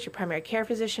psychologist, your primary care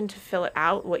physician to fill it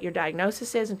out, what your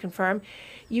diagnosis is and confirm,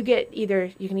 you can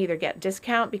either get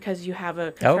discount because you have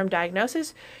a confirmed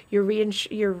diagnosis, your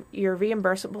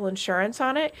reimbursable insurance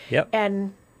on it,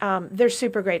 and they're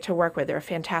super great to work with. They're a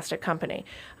fantastic company.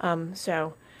 And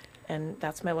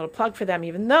that's my little plug for them,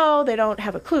 even though they don't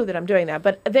have a clue that I'm doing that.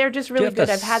 But they're just really good.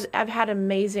 I've had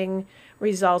amazing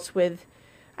results with,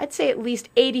 I'd say, at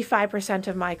least 85%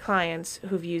 of my clients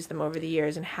who've used them over the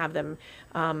years and have them.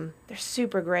 They're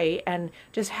super great, and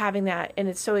just having that, and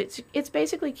it's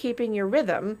basically keeping your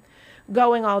rhythm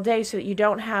going all day so that you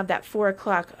don't have that 4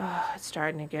 o'clock. Oh, it's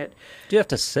starting to get. Do you have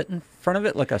to sit in front of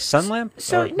it like a sun lamp?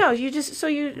 No, you just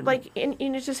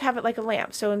just have it like a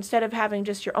lamp. So instead of having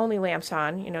just your only lamps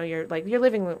on, your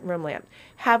living room lamp,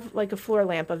 have like a floor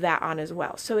lamp of that on as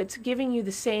well. So it's giving you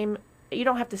the same. You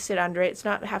don't have to sit under it. It's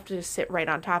not have to just sit right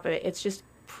on top of it. It's just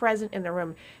present in the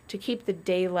room to keep the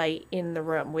daylight in the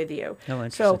room with you. Oh,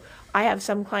 interesting. So I have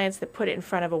some clients that put it in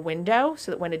front of a window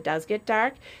so that when it does get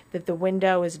dark, that the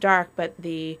window is dark, but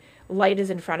the light is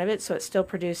in front of it, so it's still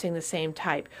producing the same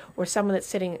type. Or someone that's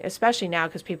sitting, especially now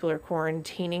because people are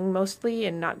quarantining mostly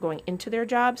and not going into their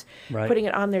jobs, right. putting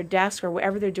it on their desk or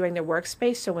wherever they're doing their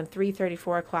workspace. So when 3:30,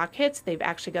 4 o'clock hits, they've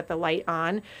actually got the light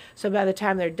on. So by the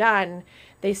time they're done,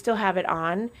 they still have it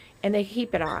on and they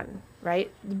keep it on,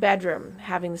 right? The bedroom,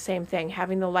 having the same thing,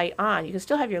 having the light on. You can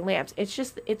still have your lamps. It's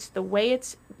just, it's the way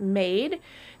it's made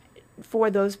for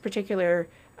those particular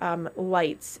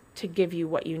lights to give you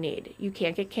what you need. You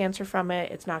can't get cancer from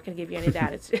it. It's not going to give you any of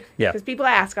that. It's because people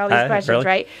ask all these questions, really?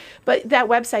 right? But that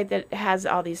website that has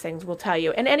all these things will tell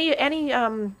you. And any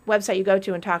website you go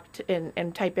to and talk to,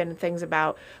 and type in things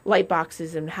about light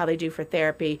boxes and how they do for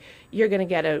therapy, you're going to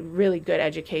get a really good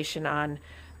education on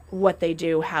what they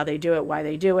do, how they do it, why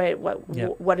they do it,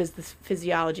 what is the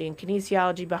physiology and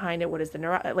kinesiology behind it, what is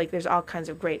the there's all kinds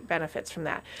of great benefits from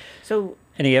that. So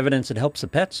any evidence it helps the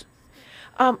pets?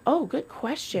 Oh, good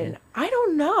question. Yeah. I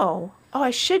don't know. Oh, I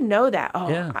should know that. Oh,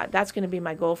 yeah. That's going to be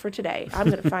my goal for today.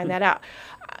 I'm going to find that out.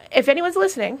 If anyone's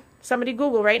listening, somebody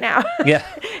Google right now. Yeah.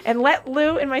 And let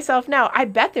Lou and myself know. I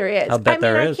bet there is.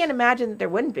 I can't imagine that there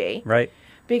wouldn't be. Right.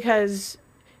 Because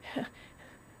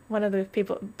one of the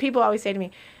people always say to me,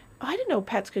 oh, I didn't know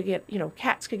cats could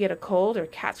get a cold or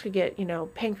cats could get,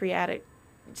 pancreatic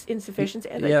insufficiency.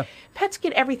 Yeah. Pets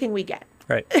get everything we get.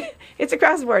 Right. It's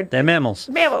across the board. They're mammals.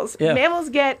 Yeah. Mammals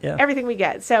get everything we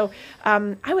get. So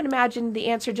I would imagine the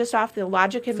answer just off the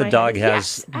logic in my head.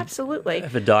 Yes, absolutely.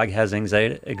 If a dog has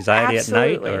anxiety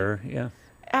absolutely. At night,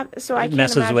 or so I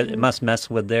it must mess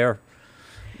with their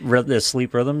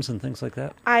sleep rhythms and things like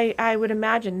that. I would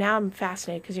imagine. Now I'm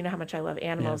fascinated because you know how much I love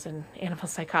animals and animal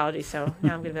psychology. So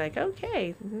now I'm going to be like,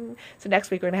 okay. So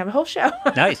next week we're going to have a whole show.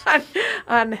 Nice. on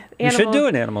animal. We should do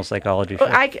an animal psychology show.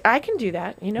 I can do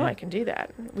that. I can do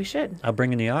that. We should. I'll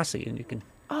bring in the Aussie and you can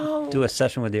do a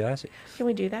session with the Aussie. Can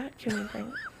we do that? Can we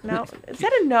bring? No. Is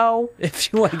that a no?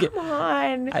 If you want to get. Come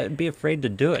on. I'd be afraid to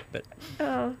do it, but.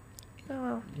 Oh.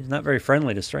 He's not very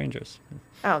friendly to strangers.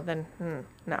 Oh, then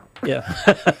no. Yeah.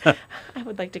 I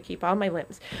would like to keep all my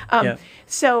limbs.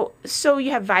 So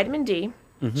you have vitamin D,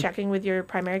 checking with your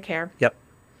primary care. Yep.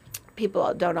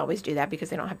 People don't always do that because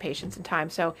they don't have patience and time.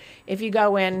 So if you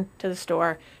go in to the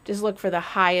store, just look for the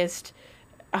highest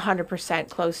 100%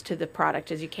 close to the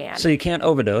product as you can. So you can't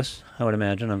overdose, I would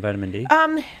imagine, on vitamin D?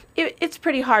 It's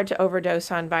pretty hard to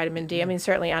overdose on vitamin D. I mean,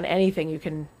 certainly on anything you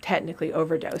can technically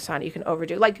overdose on. You can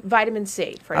overdo, like vitamin C,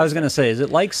 for instance. I was going to say, is it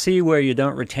like C where you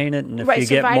don't retain it, and if you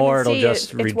get more, it'll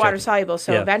just reject it? It's water soluble,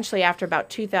 so eventually after about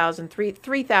 2,000,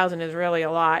 3,000 is really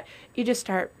a lot, you just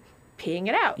start peeing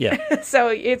it out. Yeah. So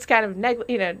it's kind of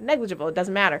negligible. It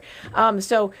doesn't matter.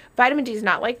 So vitamin D is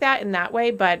not like that in that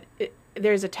way, but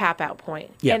there's a tap out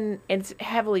point. Yeah. And it's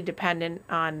heavily dependent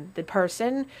on the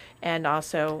person. And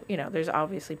also, there's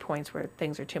obviously points where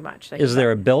things are too much. Is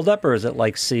there a buildup, or is it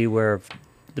like C where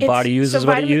the body uses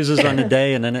what it uses on a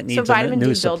day and then it needs a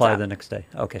new supply the next day?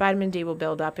 Okay. Vitamin D will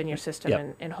build up in your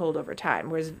system and hold over time,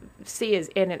 whereas C is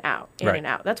in and out, and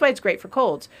out. That's why it's great for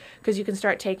colds, because you can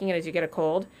start taking it as you get a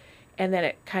cold, and then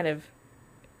it kind of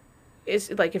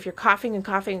is like if you're coughing and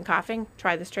coughing and coughing,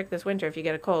 try this trick this winter if you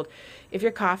get a cold. If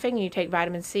you're coughing and you take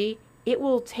vitamin C, it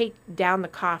will take down the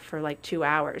cough for like 2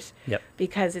 hours. Yep.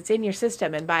 Because it's in your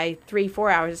system, and by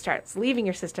 3-4 hours it starts leaving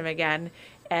your system again,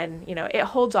 and it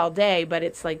holds all day, but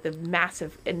it's like the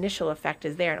massive initial effect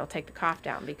is there, and it'll take the cough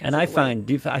down. And I find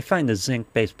the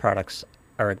zinc-based products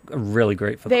are really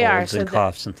great for colds and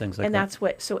coughs and things like that. And that's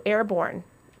Airborne.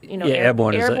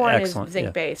 Airborne is excellent. Is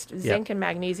zinc-based. Zink and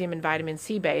magnesium and vitamin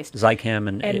C-based. Zicam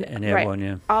and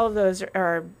Airborne, All of those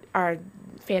are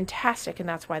fantastic, and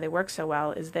that's why they work so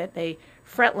well, is that they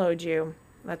front-load you.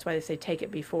 That's why they say take it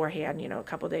beforehand, a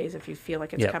couple of days if you feel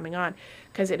like it's coming on,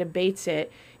 because it abates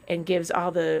it and gives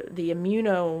all the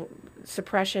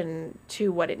immunosuppression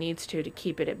to what it needs to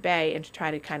keep it at bay and to try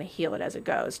to kind of heal it as it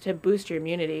goes, to boost your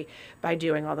immunity by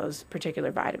doing all those particular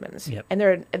vitamins. Yep. And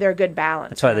they're a good balance.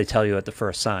 That's why they tell you at the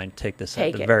first sign, take this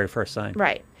at the very first sign.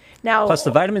 Right. Now, plus, the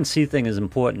vitamin C thing is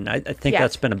important. I think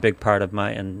that's been a big part of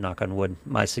and knock on wood,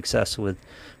 my success with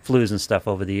flus and stuff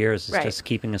over the years is just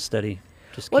keeping a steady,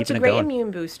 it's a great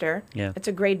immune booster. Yeah. It's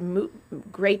a great mood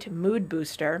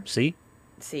booster. See?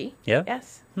 Yeah.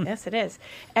 Yes. Yes, it is.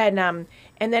 And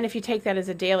then if you take that as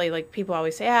a daily, like people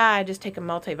always say, I just take a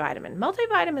multivitamin.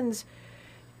 Multivitamins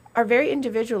are very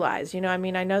individualized. I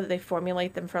know that they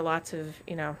formulate them for lots of,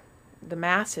 the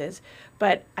masses,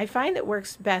 but I find it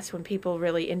works best when people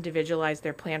really individualize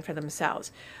their plan for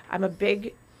themselves.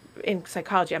 In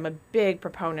psychology, I'm a big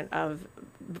proponent of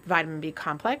vitamin B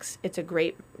complex. It's a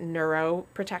great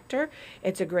neuroprotector.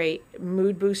 It's a great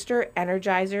mood booster,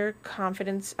 energizer,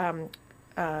 confidence,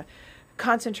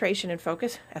 concentration and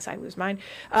focus, as I lose mine.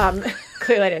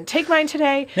 Clearly I didn't take mine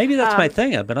today. Maybe that's my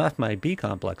thing. I've been off my B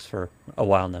complex for a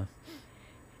while now.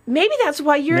 Maybe that's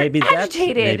why you're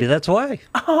agitated. Maybe that's why.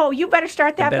 Oh, you better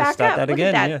start that back up. That Look again,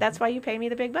 at that. yeah. That's why you pay me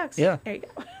the big bucks. Yeah. There you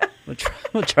go.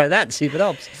 We'll try that and see if it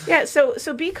helps. Yeah,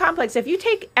 so B complex, if you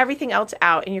take everything else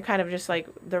out and you're kind of just like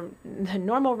the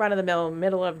normal run-of-the-mill,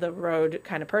 middle-of-the-road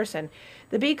kind of person,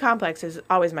 the B complex is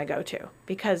always my go-to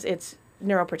because it's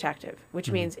neuroprotective,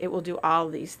 which means it will do all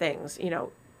these things,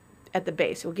 at the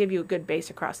base. It will give you a good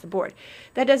base across the board.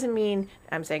 That doesn't mean,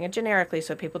 I'm saying it generically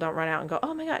so people don't run out and go,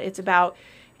 oh my God, it's about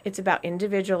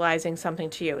individualizing something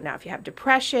to you. Now, if you have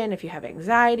depression, if you have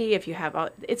anxiety,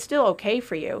 it's still okay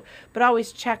for you, but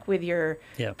always check with your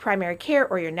primary care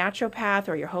or your naturopath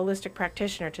or your holistic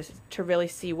practitioner to really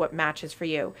see what matches for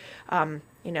you.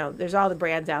 There's all the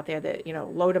brands out there that,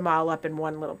 load them all up in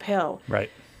one little pill. Right.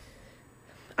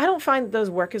 I don't find those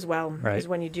work as well as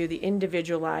when you do the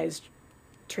individualized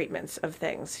treatments of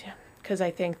things. Because I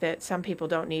think that some people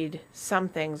don't need some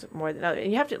things more than others.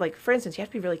 And you have to, for instance, you have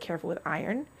to be really careful with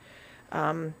iron.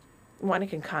 One, it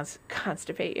can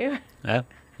constipate you.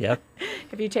 Yeah.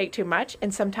 If you take too much,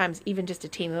 and sometimes even just a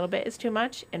teeny little bit is too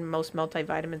much, and most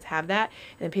multivitamins have that.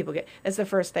 And then that's the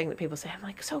first thing that people say, I'm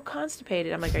like, so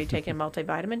constipated. I'm like, are you taking a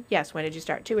multivitamin? Yes. When did you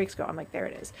start? 2 weeks ago. I'm like, there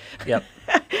it is. Yep.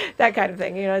 That kind of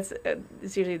thing.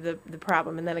 It's usually the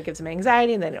problem. And then it gives them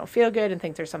anxiety, and then they don't feel good and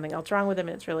think there's something else wrong with them,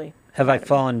 and it's really... Have I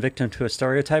fallen victim to a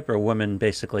stereotype, or women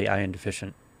basically iron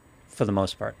deficient for the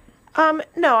most part?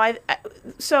 No,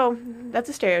 so that's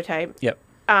a stereotype. Yep.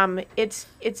 It's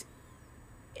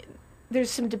there's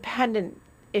some dependent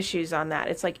issues on that.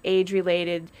 It's like age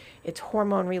related, it's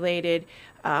hormone related,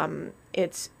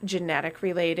 it's genetic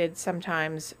related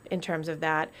sometimes in terms of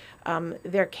that.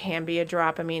 There can be a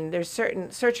drop. I mean, there's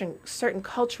certain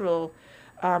cultural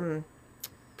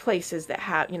places that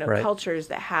have, cultures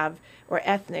that have, or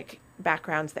ethnic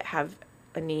backgrounds that have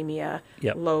anemia,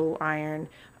 low iron,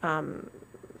 and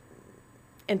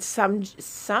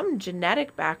some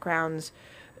genetic backgrounds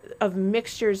of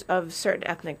mixtures of certain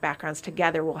ethnic backgrounds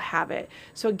together will have it.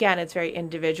 So again, it's very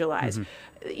individualized.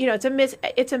 It's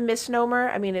a misnomer.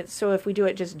 I mean, so if we do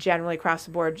it just generally across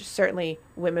the board, certainly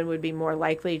women would be more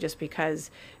likely just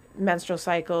because menstrual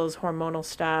cycles, hormonal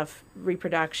stuff,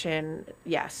 reproduction.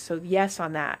 Yes. So yes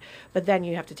on that. But then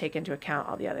you have to take into account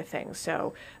all the other things.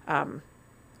 So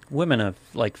women have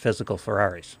like physical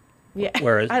Ferraris. Yeah.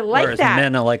 Whereas that.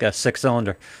 Men are like a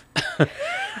 6-cylinder.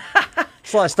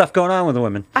 There's a lot of stuff going on with the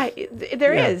women.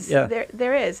 There is.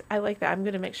 I like that. I'm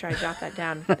going to make sure I jot that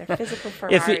down. They're physical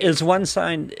Ferraris. Is one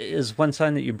sign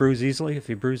that you bruise easily?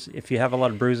 If you have a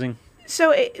lot of bruising.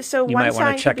 So you one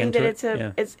sign could be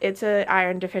that it's a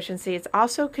iron deficiency. It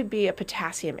also could be a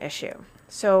potassium issue.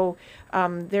 So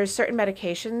there's certain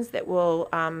medications that will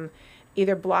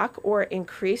either block or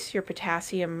increase your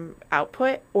potassium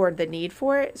output or the need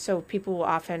for it. So people will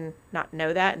often not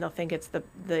know that, and they'll think it's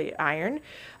the iron,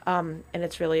 and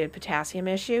it's really a potassium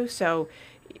issue. So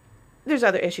there's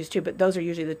other issues too, but those are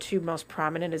usually the two most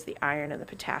prominent, is the iron and the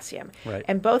potassium. Right.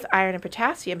 And both iron and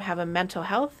potassium have a mental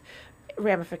health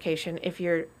ramification. If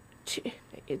you're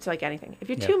it's like anything. If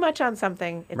you're too much on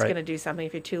something, it's going to do something.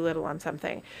 If you're too little on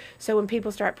something. So when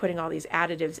people start putting all these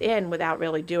additives in without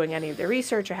really doing any of their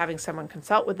research or having someone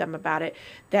consult with them about it,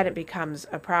 then it becomes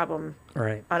a problem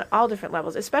on all different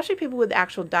levels, especially people with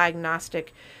actual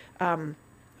diagnostic,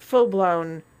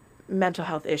 full-blown mental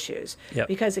health issues,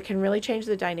 because it can really change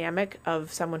the dynamic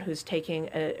of someone who's taking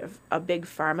a big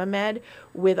pharma med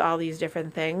with all these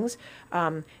different things.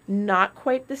 Not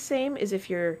quite the same as if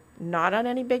you're not on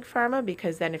any big pharma,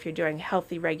 because then if you're doing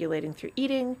healthy regulating through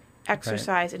eating,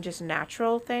 exercise, and just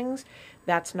natural things,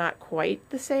 that's not quite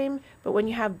the same. But when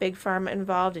you have big pharma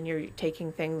involved and you're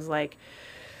taking things like,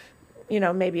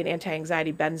 maybe an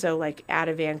anti-anxiety benzo like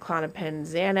Ativan, Klonopin,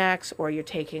 Xanax, or you're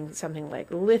taking something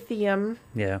like lithium,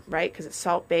 right, because it's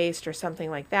salt-based, or something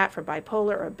like that for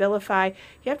bipolar or Abilify,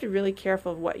 you have to be really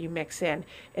careful of what you mix in.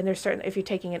 And there's if you're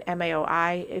taking an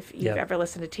MAOI, if you've ever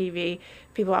listened to TV,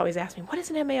 people always ask me, what is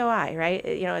an MAOI, right?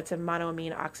 It's a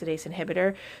monoamine oxidase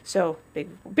inhibitor. So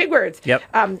big words.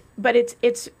 But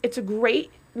it's a great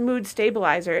mood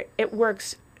stabilizer. It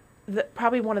works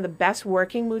probably one of the best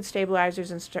working mood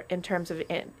stabilizers in terms of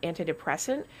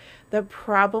antidepressant. The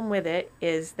problem with it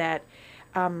is that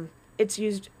it's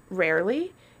used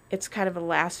rarely. It's kind of a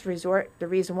last resort. The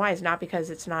reason why is not because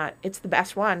it's the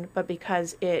best one, but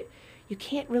because you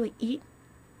can't really eat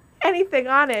anything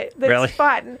on it that's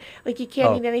fun. Like you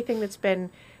can't eat anything that's been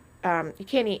you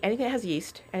can't eat anything that has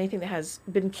yeast, anything that has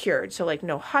been cured. So like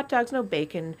no hot dogs, no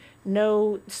bacon,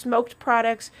 no smoked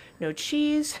products, no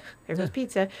cheese. There goes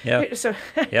pizza. Yeah. So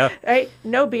right,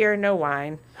 no beer, no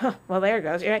wine. Huh, well, there it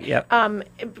goes. Right. Yeah.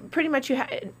 Pretty much you have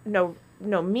no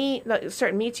meat.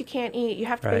 Certain meats you can't eat. You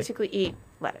have to basically eat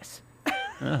lettuce.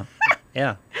 Oh.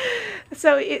 Yeah.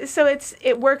 So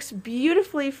it works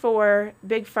beautifully for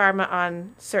big pharma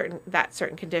on certain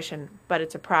condition, but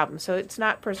it's a problem. So it's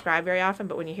not prescribed very often.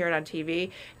 But when you hear it on TV,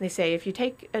 and they say if you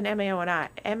take an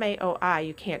MAOI,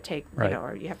 you can't take,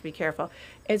 or you have to be careful.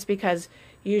 It's because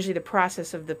usually the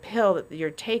process of the pill that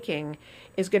you're taking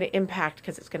is going to impact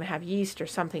because it's going to have yeast or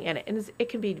something in it, and it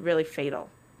can be really fatal.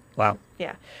 Wow.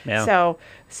 Yeah. Yeah.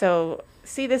 So.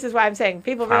 See, this is why I'm saying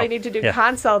people really need to do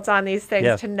consults on these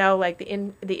things to know like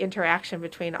the interaction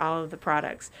between all of the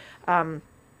products. And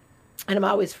I'm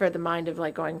always for the mind of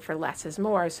like going for less is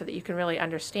more, so that you can really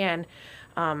understand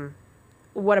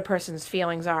what a person's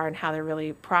feelings are and how they're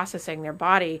really processing their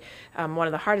body. One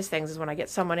of the hardest things is when I get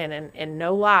someone in, and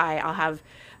no lie, I'll have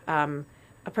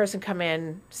a person come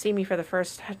in, see me for the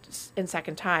first and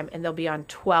second time, and they'll be on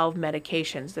 12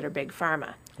 medications that are big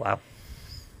pharma. Wow.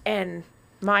 And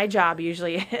my job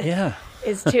usually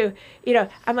is to,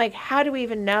 I'm like, how do we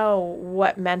even know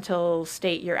what mental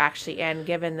state you're actually in,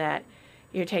 given that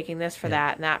you're taking this for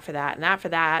that and that for that and that for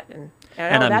that, and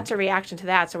that's a reaction to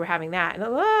that, so we're having that.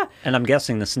 And I'm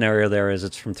guessing the scenario there is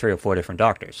it's from 3 or 4 different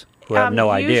doctors who have no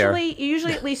idea.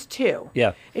 Usually at least 2.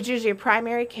 Yeah. It's usually a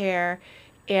primary care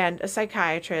and a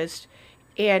psychiatrist,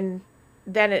 and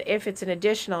then if it's an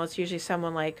additional, it's usually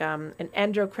someone like an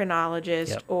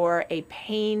endocrinologist or a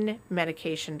pain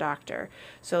medication doctor.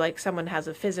 So like someone has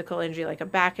a physical injury, like a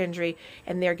back injury,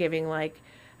 and they're giving like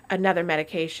another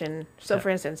medication. So for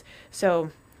instance,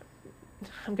 I'm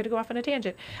going to go off on a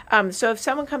tangent. So if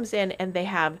someone comes in and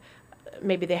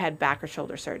maybe they had back or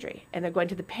shoulder surgery, and they're going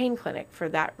to the pain clinic for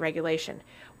that regulation,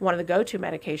 one of the go-to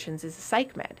medications is a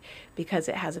psych med, because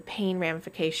it has a pain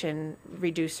ramification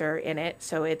reducer in it.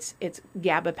 So it's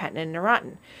gabapentin and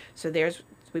Neurontin. So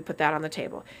we put that on the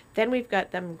table. Then we've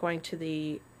got them going to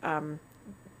the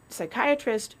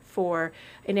psychiatrist for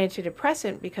an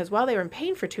antidepressant, because while they were in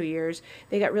pain for 2 years,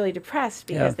 they got really depressed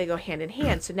because they go hand in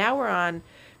hand. So now we're on,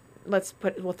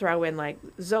 we'll throw in like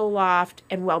Zoloft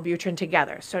and Wellbutrin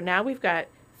together. So now we've got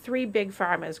 3 big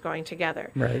pharmas going together.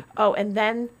 Right. And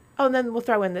then we'll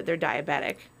throw in that they're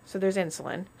diabetic. So there's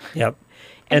insulin. Yep.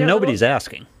 And nobody's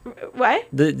asking. What?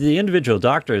 The individual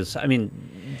doctors, I mean,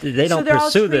 they don't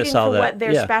pursue this all that. What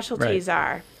their specialties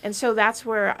are. And so that's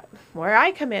where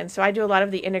I come in. So I do a lot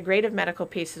of the integrative medical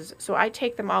pieces. So I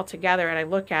take them all together and I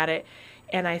look at it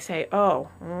and I say,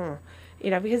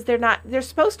 because they're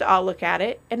supposed to all look at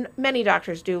it. And many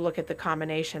doctors do look at the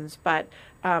combinations, but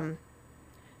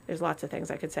there's lots of things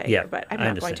I could say here, but I'm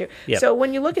not going to. Yep. So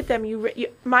when you look at them,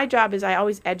 my job is I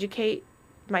always educate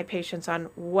my patients on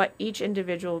what each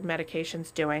individual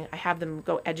medication's doing. I have them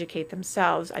go educate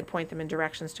themselves. I point them in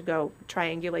directions to go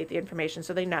triangulate the information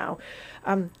so they know.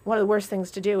 One of the worst things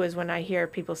to do is when I hear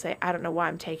people say, I don't know why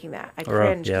I'm taking that. I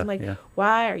cringe. I'm like,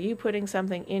 why are you putting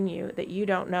something in you that you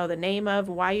don't know the name of,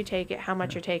 why you take it, how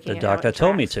much you're taking it? The doctor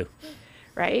told me to.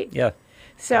 Right? Yeah.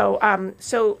 So,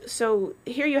 so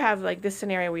here you have like this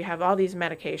scenario where you have all these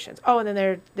medications. Oh, and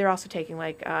then they're also taking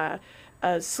like a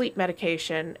sleep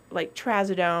medication like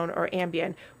Trazodone or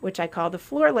Ambien, which I call the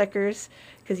floor lickers,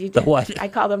 because the what? I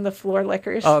call them the floor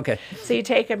lickers. Oh, okay. So you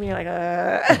take them and you're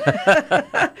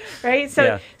like, right?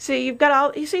 So you've got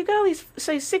all these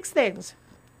 6 things,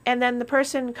 and then the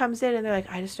person comes in and they're like,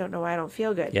 I just don't know why I don't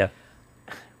feel good. Yeah.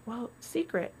 Well,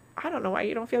 secret. I don't know why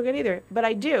you don't feel good either, but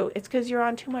I do. It's because you're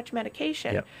on too much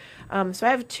medication. Yep. So I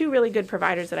have 2 really good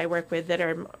providers that I work with that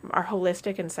are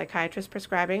holistic and psychiatrist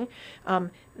prescribing,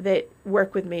 that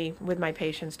work with me, with my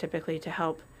patients typically, to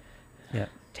help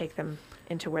take them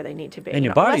into where they need to be. And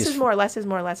your body's less is more, less is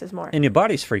more, less is more. And your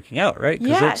body's freaking out, right?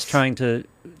 Because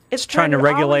it's trying to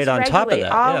regulate on top of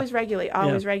that. Always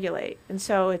regulate. And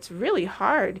so it's really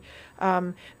hard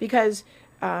because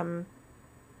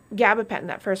gabapentin,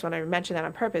 that first one, I mentioned that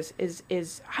on purpose,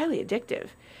 is highly addictive.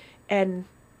 And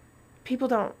people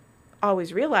don't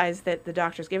always realize that the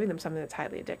doctor's giving them something that's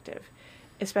highly addictive,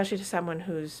 especially to someone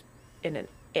who's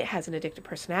it has an addictive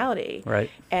personality. Right.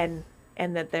 And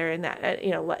that they're in that,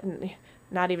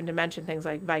 not even to mention things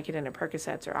like Vicodin or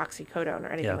Percocets or oxycodone or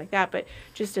anything like that, but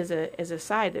just as a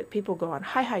side, that people go on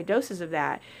high doses of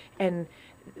that, and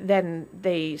then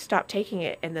they stop taking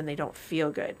it, and then they don't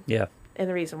feel good. Yeah. And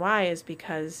the reason why is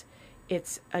because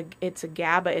it's a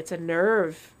GABA, it's a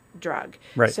nerve drug.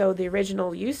 Right. So the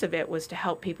original use of it was to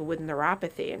help people with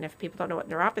neuropathy. And if people don't know what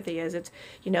neuropathy is, it's,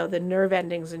 the nerve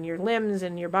endings in your limbs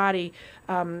and your body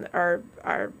are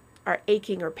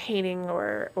aching or paining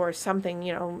or something,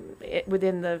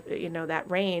 within the, that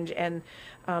range. And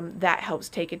that helps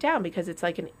take it down because it's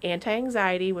like an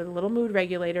anti-anxiety with a little mood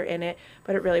regulator in it,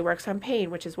 but it really works on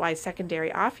pain, which is why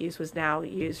secondary off-use was now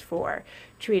used for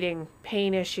treating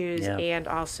pain issues and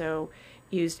also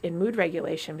used in mood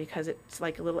regulation because it's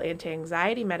like a little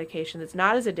anti-anxiety medication that's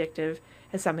not as addictive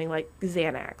as something like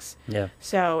Xanax. Yeah.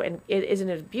 So, and it isn't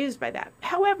abused by that.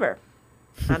 However,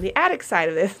 on the addict side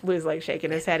of this, Lou's like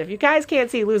shaking his head. If you guys can't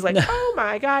see, Lou's like, oh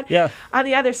my God. Yeah. On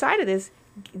the other side of this,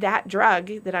 that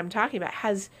drug that I'm talking about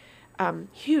has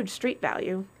huge street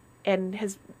value and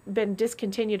has been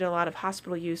discontinued in a lot of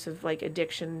hospital use of like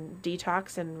addiction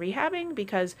detox and rehabbing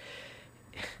because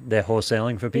they're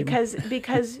wholesaling for people.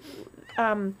 Because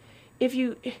if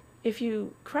you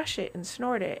crush it and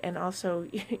snort it and also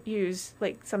use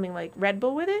like something like Red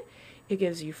Bull with it, it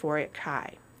gives euphoric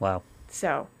high. Wow.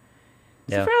 So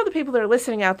for all the people that are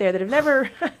listening out there that have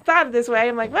never thought of this way,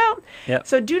 I'm like, well,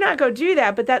 so do not go do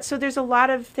that. But so there's a lot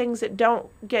of things that don't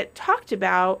get talked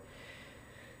about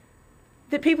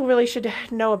that people really should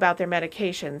know about their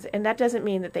medications. And that doesn't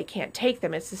mean that they can't take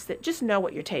them. It's just that just know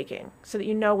what you're taking so that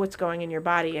you know what's going in your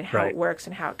body and how it works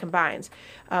and how it combines.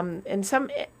 And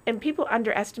people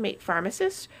underestimate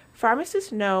pharmacists.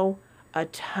 Pharmacists know a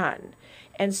ton.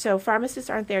 And so pharmacists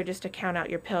aren't there just to count out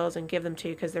your pills and give them to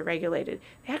you because they're regulated.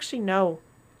 They actually know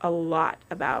a lot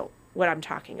about what I'm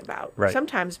talking about. Right.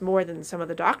 Sometimes more than some of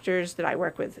the doctors that I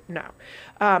work with know.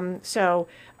 So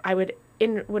I would,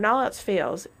 when all else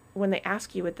fails, when they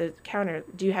ask you at the counter,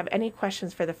 do you have any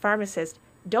questions for the pharmacist?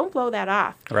 Don't blow that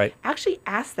off. Right. Actually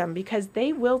ask them because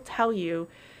they will tell you,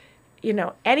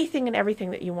 anything and everything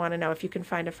that you want to know. If you can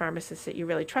find a pharmacist that you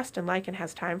really trust and like and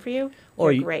has time for you,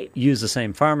 or great. Use the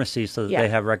same pharmacy so that they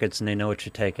have records and they know what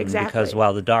you're taking. Exactly. Because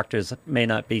while the doctors may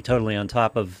not be totally on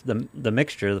top of the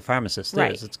mixture, the pharmacist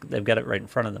is. They've got it right in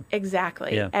front of them.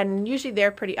 Exactly. Yeah. And usually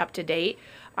they're pretty up to date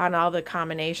on all the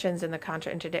combinations and the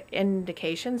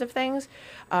contraindications of things.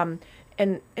 And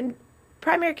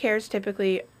primary cares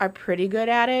typically are pretty good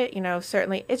at it.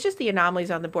 Certainly it's just the anomalies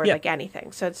on the board like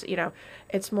anything. So it's,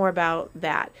 it's more about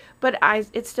that. But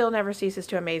it still never ceases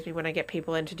to amaze me when I get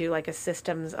people in to do like a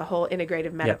whole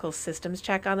integrative medical systems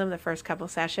check on them the first couple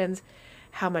sessions,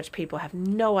 how much people have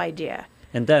no idea.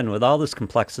 And then with all this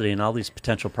complexity and all these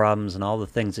potential problems and all the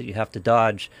things that you have to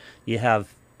dodge, you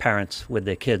have parents with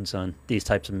their kids on these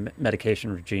types of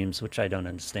medication regimes, which I don't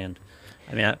understand.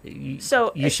 I mean, you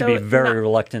should be very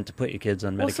reluctant to put your kids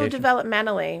on medication. Also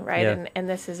developmentally, right? Yeah. And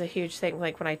this is a huge thing.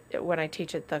 Like when I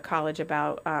teach at the college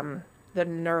about the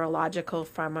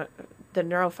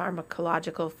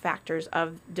neuropharmacological factors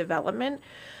of development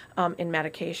in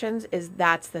medications,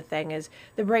 that's the thing is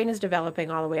the brain is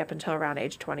developing all the way up until around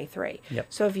age 23. Yep.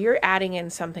 So if you're adding in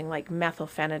something like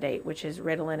methylphenidate, which is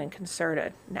Ritalin and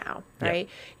Concerta now, right,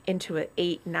 into an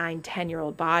 8, 9,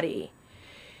 10-year-old body,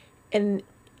 and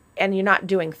you're not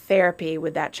doing therapy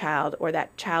with that child, or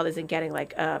that child isn't getting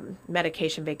like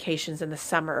medication vacations in the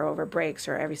summer or over breaks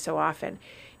or every so often,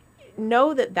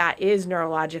 know that is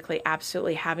neurologically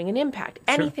absolutely having an impact.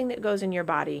 Sure. Anything that goes in your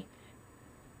body,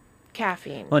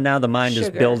 caffeine. Well, now the mind is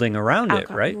building around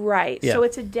alcohol, it, right? Right. Yeah. So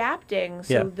it's adapting.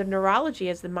 So the neurology,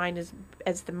 as the mind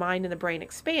and the brain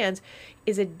expands,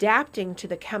 is adapting to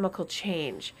the chemical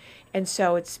change. And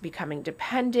so it's becoming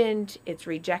dependent, it's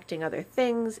rejecting other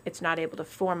things, it's not able to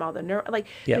form all the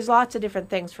there's lots of different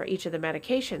things for each of the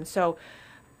medications. So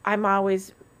I'm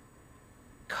always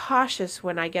cautious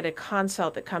when I get a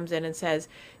consult that comes in and says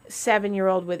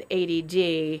 7-year-old with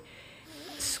ADD,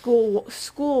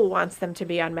 school wants them to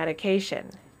be on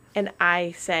medication. And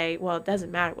I say, well, it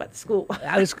doesn't matter what the school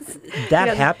wants.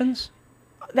 That happens?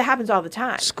 That happens all the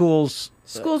time. Schools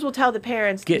will tell the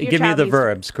parents. Give me the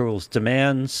verb. Schools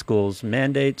demand. Schools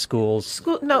mandate. Schools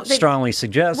strongly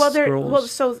suggest.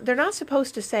 So they're not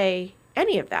supposed to say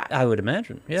any of that. I would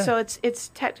imagine. Yeah. So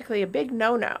it's technically a big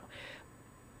no-no.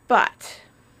 But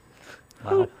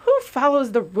who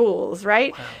follows the rules,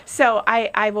 right? Wow. So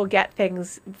I will get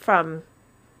things from,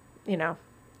 in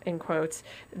quotes,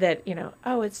 that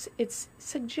it's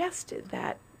suggested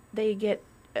that they get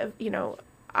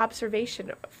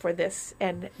observation for this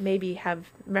and maybe have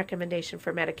recommendation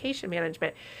for medication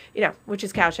management, which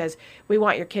is couched as, we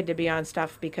want your kid to be on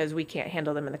stuff because we can't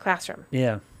handle them in the classroom.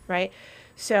 Yeah. Right?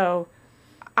 So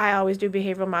I always do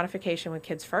behavioral modification with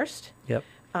kids first. Yep.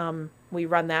 We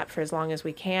run that for as long as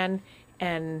we can,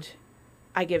 and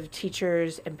I give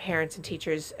teachers and parents and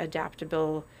teachers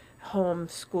adaptable home,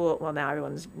 school, well, now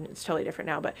it's totally different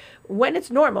now, but when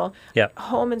it's normal,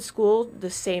 home and school, the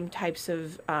same types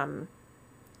of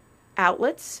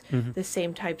outlets, the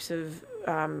same types of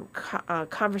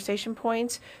conversation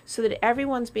points, so that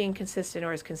everyone's being consistent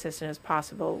or as consistent as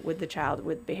possible with the child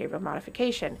with behavioral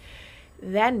modification.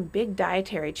 Then big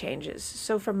dietary changes.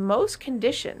 So for most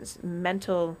conditions,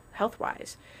 mental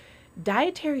health-wise,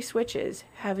 dietary switches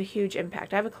have a huge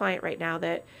impact. I have a client right now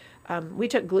that we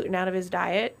took gluten out of his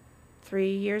diet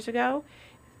 3 years ago,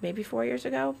 maybe 4 years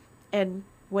ago, and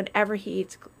whenever he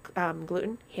eats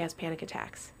gluten, he has panic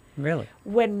attacks. Really?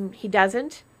 When he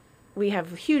doesn't, we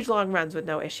have huge long runs with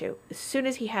no issue. As soon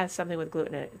as he has something with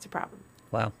gluten in it, it's a problem.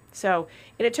 Wow. So,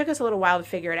 and it took us a little while to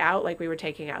figure it out. Like, we were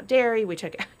taking out dairy,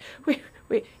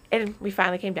 and we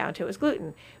finally came down to it was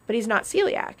gluten. But he's not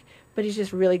celiac, but he's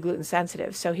just really gluten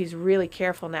sensitive. So he's really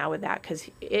careful now with that because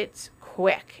it's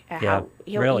quick. He'll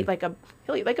eat like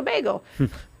a bagel.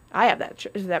 I have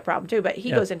that problem too, but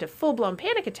he goes into full blown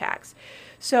panic attacks.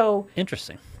 So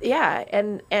interesting. Yeah,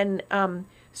 and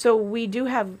so we do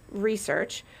have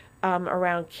research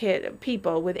around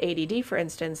people with ADD, for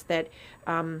instance, that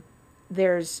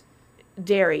there's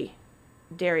dairy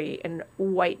and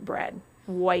white bread,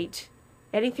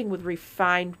 anything with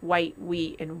refined white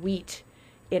wheat and wheat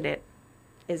in it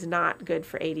is not good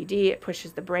for ADD. It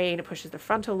pushes the brain, it pushes the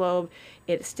frontal lobe,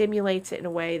 it stimulates it in a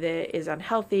way that is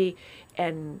unhealthy,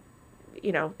 and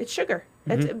it's sugar.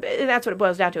 That's what it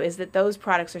boils down to, is that those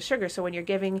products are sugar. So when you're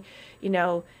giving,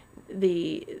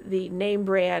 the name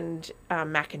brand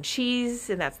mac and cheese,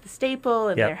 and that's the staple,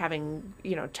 and they're having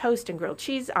toast and grilled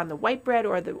cheese on the white bread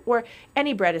or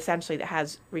any bread essentially that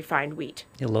has refined wheat.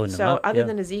 You're loading them up. So other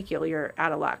than Ezekiel, you're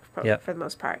out of luck for the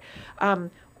most part.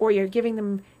 Or you're giving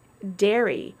them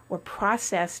dairy or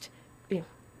processed, the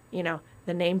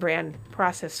name brand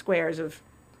processed squares of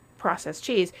processed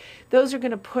cheese. Those are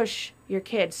going to push your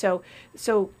kid. So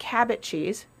Cabot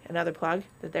cheese, another plug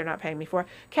that they're not paying me for.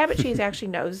 Cabot cheese actually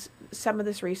knows some of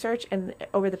this research, and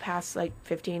over the past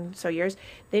 15 so years,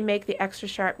 they make the extra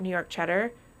sharp New York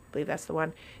cheddar, I believe that's the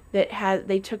one,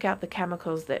 they took out the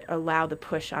chemicals that allow the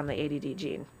push on the ADD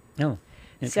gene. Oh,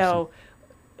 interesting. So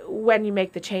when you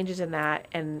make the changes in that,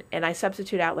 and I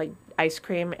substitute out ice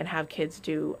cream and have kids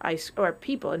do or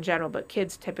people in general, but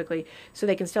kids typically, so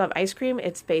they can still have ice cream,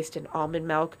 it's based in almond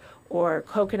milk or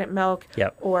coconut milk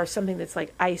or something that's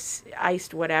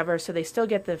iced whatever, so they still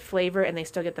get the flavor and they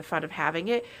still get the fun of having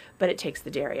it, but it takes the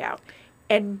dairy out.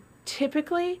 And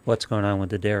typically, what's going on with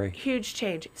the dairy? Huge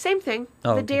change. Same thing.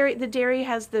 The dairy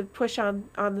has the push on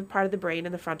the part of the brain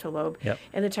and the frontal lobe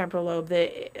and the temporal lobe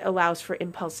that allows for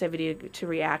impulsivity to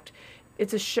react.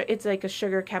 It's like a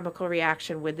sugar chemical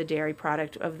reaction with the dairy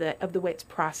product of the way it's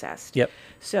processed.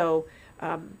 So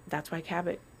that's why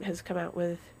Cabot has come out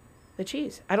with the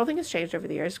cheese. I don't think it's changed over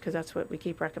the years because that's what we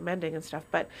keep recommending and stuff.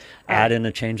 But add in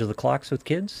a change of the clocks with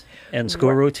kids and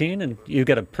school routine, and you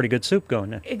get a pretty good soup going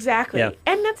there. Exactly. And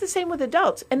that's the same with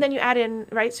adults. And then you add in,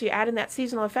 so you add in that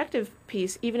seasonal affective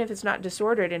piece, even if it's not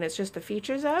disordered and it's just the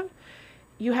features of,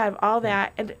 you have all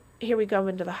that. And here we go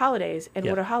into the holidays. And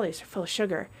what are holidays? They're full of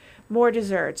sugar, more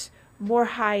desserts, more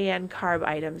high-end carb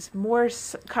items, more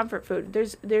comfort food.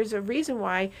 There's a reason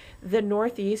why the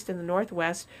Northeast and the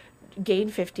Northwest gain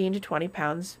 15 to 20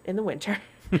 pounds in the winter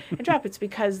and drop. It's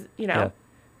because,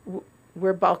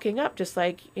 we're bulking up, just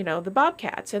like, the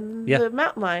bobcats and the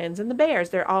mountain lions and the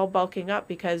bears. They're all bulking up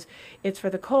because it's for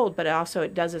the cold, but also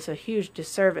it does us a huge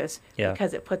disservice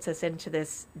because it puts us into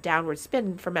this downward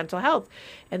spin for mental health.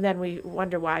 And then we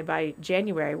wonder why by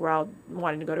January we're all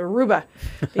wanting to go to Aruba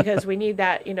because we need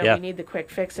that, we need the quick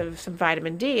fix of some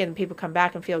vitamin D, and people come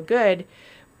back and feel good,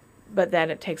 but then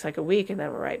it takes a week and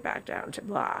then we're right back down to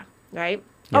blah. Right?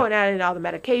 And add in all the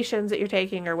medications that you're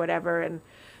taking or whatever, and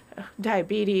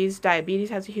diabetes. Diabetes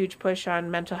has a huge push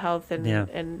on mental health and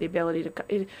the ability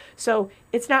to. So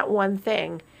it's not one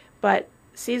thing, but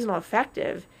seasonal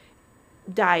affective,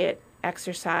 diet,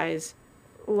 exercise,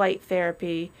 light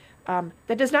therapy.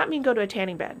 That does not mean go to a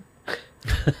tanning bed.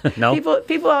 No.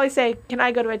 People always say, "Can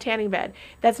I go to a tanning bed?"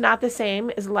 That's not the same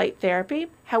as light therapy.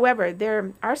 However,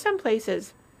 there are some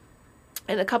places.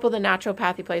 And a couple of the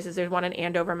naturopathy places, there's one in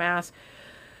Andover, Mass.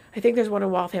 I think there's one in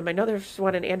Waltham. I know there's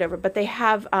one in Andover. But they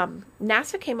have,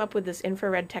 NASA came up with this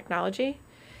infrared technology,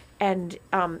 and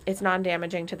it's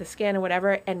non-damaging to the skin or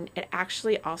whatever. And it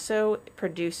actually also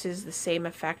produces the same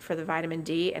effect for the vitamin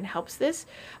D and helps this.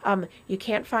 You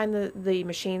can't find the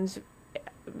machines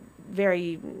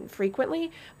very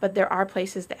frequently, but there are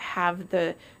places that have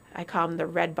I call them the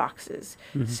red boxes.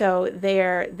 Mm-hmm. So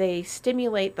they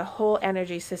stimulate the whole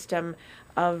energy system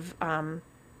of,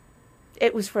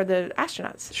 it was for the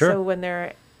astronauts. Sure. So when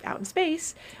they're out in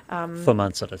space. For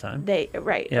months at a time.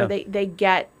 Or they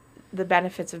get the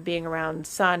benefits of being around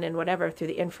sun and whatever through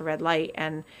the infrared light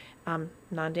and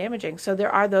non-damaging. So there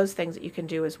are those things that you can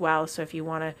do as well. So if you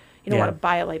want to, you don't want to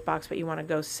buy a light box, but you want to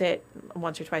go sit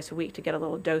once or twice a week to get a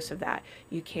little dose of that,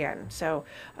 you can. So,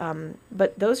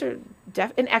 but those are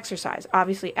and exercise.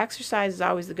 Obviously, exercise is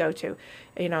always the go-to.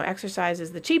 Exercise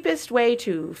is the cheapest way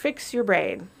to fix your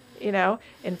brain.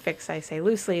 And fix, I say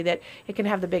loosely, that it can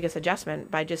have the biggest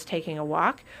adjustment by just taking a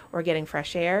walk or getting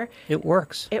fresh air. It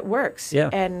works. Yeah.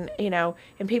 And,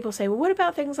 and people say, well, what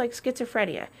about things like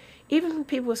schizophrenia? Even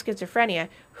people with schizophrenia,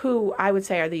 who I would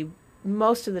say are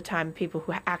most of the time people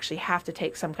who actually have to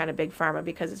take some kind of big pharma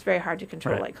because it's very hard to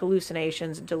control, like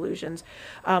hallucinations, delusions.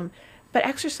 But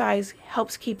exercise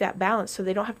helps keep that balance so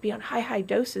they don't have to be on high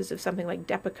doses of something like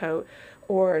Depakote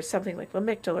or something like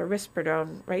Lamictal or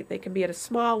Risperidone, right? They can be at a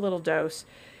small little dose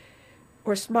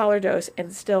or smaller dose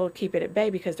and still keep it at bay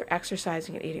because they're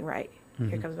exercising and eating right. Mm-hmm.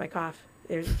 Here comes my cough.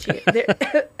 There's a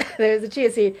chia. There's a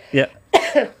chia seed. Yeah.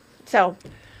 So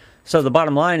the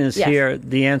bottom line is here,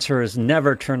 the answer is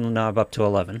never turn the knob up to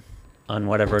 11 on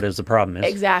whatever it is the problem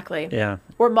is. Exactly. Yeah.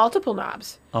 Or multiple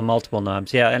knobs. On multiple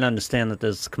knobs, yeah. And understand that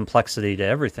there's complexity to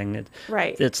everything.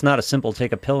 Right. It's not a simple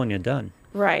take a pill and you're done.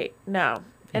 Right. No.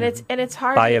 And it's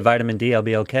hard. Buy a vitamin D, I'll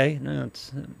be okay. No,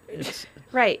 it's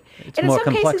right. It's and more in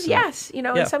some complex cases, yes.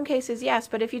 In some cases, yes.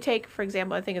 But if you take, for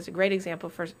example, I think it's a great example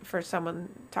for someone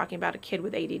talking about a kid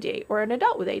with ADD or an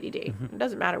adult with ADD. Mm-hmm. It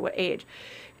doesn't matter what age.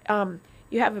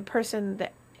 You have a person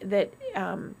that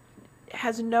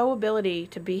has no ability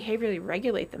to behaviorally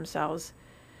regulate themselves,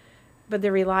 but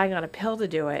they're relying on a pill to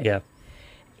do it. Yeah.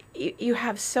 You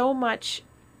have so much.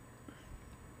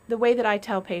 The way that I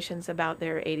tell patients about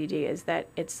their ADD is that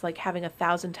it's like having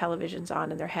 1,000 televisions on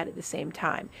in their head at the same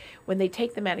time. When they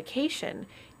take the medication,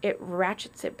 it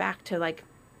ratchets it back to like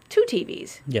 2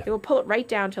 TVs. Yeah. It will pull it right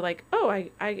down to like,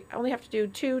 I only have to do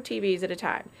 2 TVs at a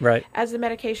time. Right. As the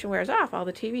medication wears off, all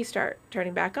the TVs start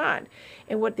turning back on.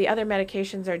 And what the other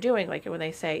medications are doing, like when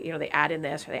they say, they add in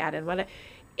this or they add in what,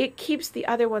 it keeps the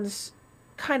other ones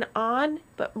kind of on,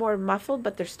 but more muffled,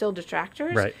 but they're still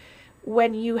distractors. Right.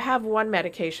 When you have one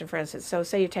medication, for instance, so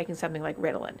say you're taking something like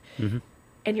Ritalin, mm-hmm.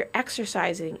 and you're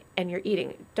exercising and you're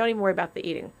eating, don't even worry about the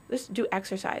eating. Just do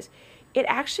exercise. It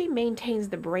actually maintains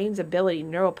the brain's ability,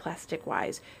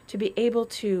 neuroplastic-wise, to be able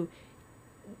to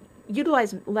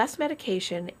utilize less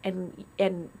medication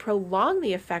and prolong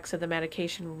the effects of the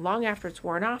medication long after it's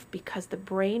worn off because the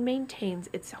brain maintains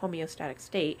its homeostatic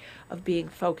state of being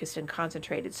focused and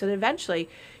concentrated. So that eventually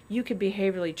you can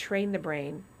behaviorally train the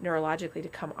brain neurologically to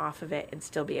come off of it and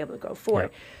still be able to go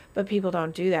forward. Yep. But people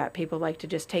don't do that. People like to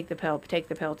just take the pill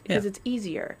because it's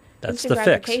easier. That's the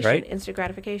fix, right? Instant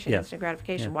gratification.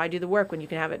 Yeah. Why do the work when you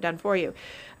can have it done for you?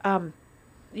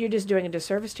 You're just doing a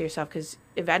disservice to yourself because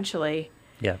eventually...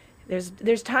 Yeah.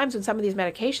 There's times when some of these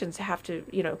medications have to,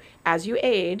 as we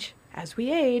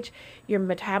age, your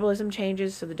metabolism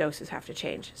changes, so the doses have to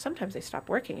change. Sometimes they stop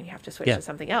working and you have to switch to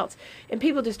something else. And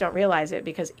people just don't realize it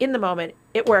because in the moment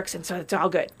it works and so it's all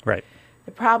good. Right.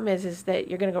 The problem is that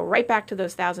you're going to go right back to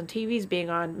those 1,000 TVs being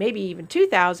on, maybe even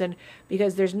 2,000,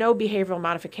 because there's no behavioral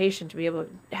modification to be able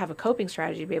to have a coping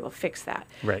strategy to be able to fix that.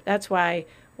 Right. That's why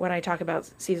when I talk about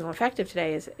seasonal affective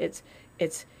today,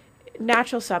 it's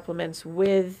natural supplements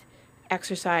with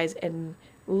exercise and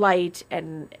light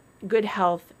and good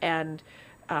health and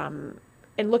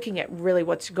looking at really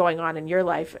what's going on in your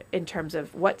life in terms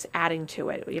of what's adding to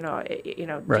it.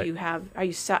 Right. Are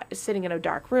you sitting in a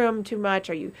dark room too much?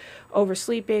 Are you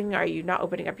oversleeping? Are you not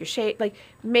opening up your shade? Like,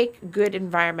 make good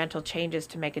environmental changes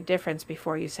to make a difference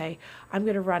before you say, I'm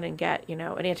going to run and get, an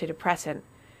antidepressant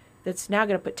that's now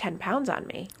going to put 10 pounds on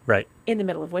me in the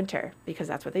middle of winter, because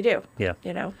that's what they do. Yeah.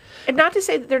 And not to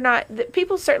say that they're not, that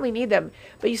people certainly need them,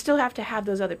 but you still have to have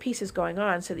those other pieces going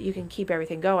on so that you can keep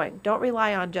everything going. Don't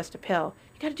rely on just a pill.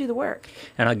 You got to do the work.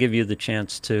 And I'll give you the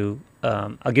chance to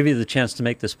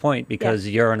make this point because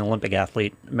you're an Olympic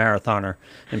athlete, marathoner,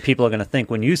 and people are going to think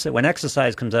when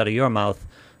exercise comes out of your mouth,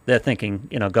 they're thinking,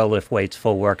 go lift weights,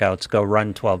 full workouts, go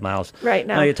run 12 miles. Right.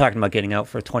 Now you're talking about getting out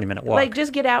for a 20-minute walk. Like,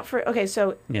 just get out for,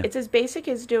 it's as basic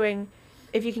as doing,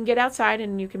 if you can get outside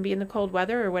and you can be in the cold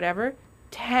weather or whatever,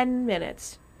 10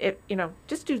 minutes.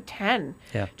 Just do 10.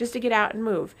 Yeah. Just to get out and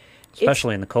move.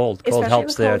 Especially in the cold. Cold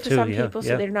helps there, too. For some people,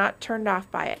 so they're not turned off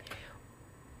by it.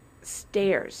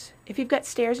 Stairs. If you've got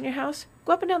stairs in your house,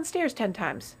 go up and down the stairs 10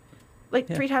 times.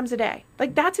 3 times a day.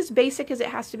 That's as basic as it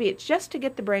has to be. It's just to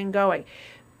get the brain going.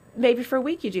 Maybe for a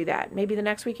week you do that. Maybe the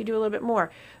next week you do a little bit more.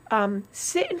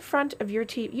 Sit in front of your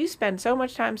TV. You spend so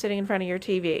much time sitting in front of your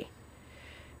TV.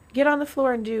 Get on the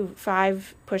floor and do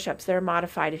 5 push-ups that are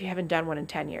modified if you haven't done one in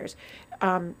 10 years.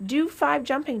 Do 5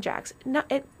 jumping jacks.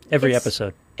 Every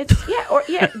episode.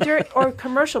 Or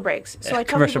commercial breaks. So I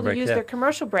tell people to use their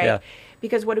commercial break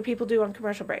because what do people do on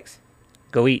commercial breaks?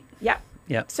 Go eat. Yeah.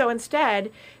 Yeah. So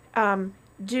instead,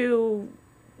 do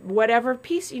whatever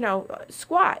piece,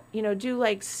 squat, do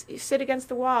like sit against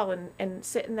the wall and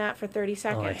sit in that for 30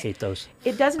 seconds. Oh, I hate those.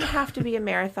 It doesn't have to be a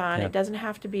marathon. It doesn't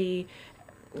have to be,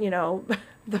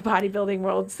 the bodybuilding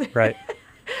worlds. Right.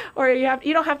 Or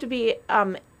you don't have to be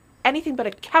anything but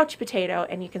a couch potato,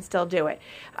 and you can still do it.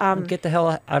 Get the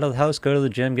hell out of the house, go to the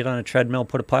gym, get on a treadmill,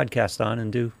 put a podcast on,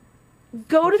 and do.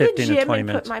 Go to the gym and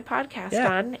put my podcast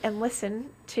on and listen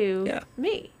to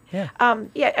me. Yeah.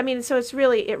 I mean, so it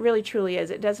really truly is.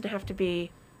 It doesn't have to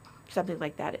be something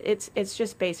like that. It's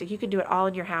just basic. You can do it all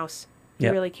in your house.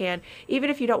 You really can.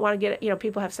 Even if you don't want to get it,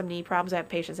 people have some knee problems. I have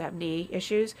patients that have knee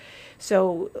issues.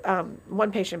 So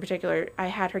one patient in particular, I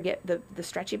had her get the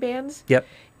stretchy bands. Yep.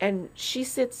 And she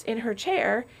sits in her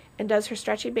chair and does her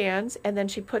stretchy bands, and then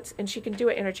she can do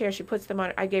it in her chair. She puts them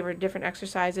on. I gave her different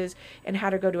exercises and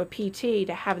had her go to a PT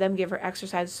to have them give her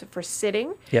exercises for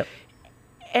sitting. Yep.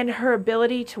 And her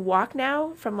ability to walk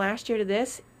now from last year to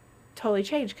this totally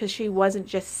changed because she wasn't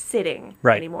just sitting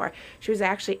anymore. She was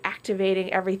actually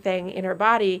activating everything in her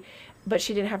body, but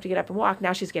she didn't have to get up and walk.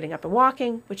 Now she's getting up and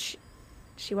walking, which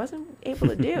she wasn't able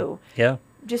to do. Yeah.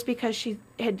 Just because she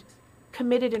had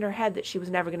committed in her head that she was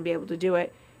never going to be able to do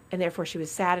it, and therefore she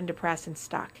was sad and depressed and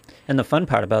stuck. And the fun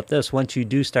part about this, once you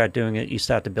do start doing it, you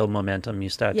start to build momentum. You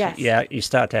start you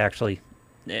start to actually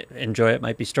enjoy it.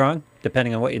 Might be strong,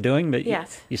 depending on what you're doing, but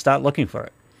you start looking for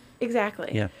it. Exactly.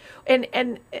 Yeah.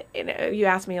 And you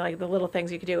asked me like the little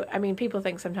things you could do. I mean, people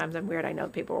think sometimes I'm weird. I know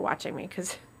people are watching me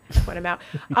because when I'm out,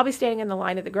 I'll be standing in the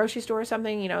line at the grocery store or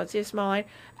something. It's just a small line.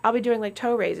 I'll be doing like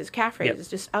toe raises, calf raises,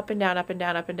 just up and down, up and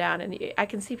down, up and down. And I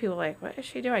can see people like, what is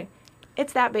she doing?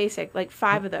 It's that basic, like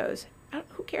 5 of those.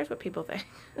 Who cares what people think?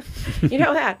 You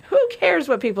know that. Who cares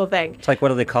what people think? It's like, what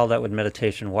do they call that with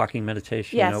meditation? Walking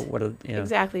meditation? Yes,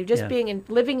 exactly. Just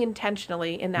living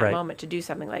intentionally in that moment to do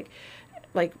something like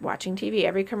watching TV.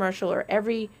 Every commercial or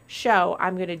every show,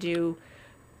 I'm going to do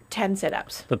 10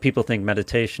 sit-ups. But people think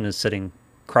meditation is sitting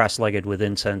cross-legged with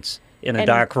incense in a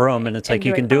dark room, and it's like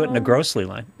you can do it in a grocery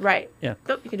line. Right. Yeah.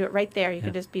 You can do it right there. You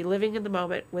can just be living in the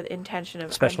moment with intention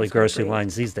of... Especially grocery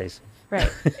lines these days. Right.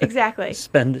 Exactly.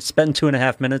 Spend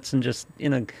 2.5 minutes and just,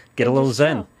 get a little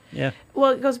zen. Yeah.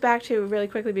 Well, it goes back to, really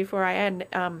quickly before I end,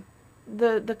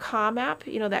 the Calm app,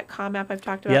 that Calm app I've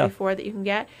talked about before that you can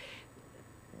get.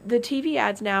 The TV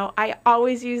ads now, I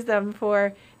always use them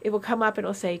for, it will come up and it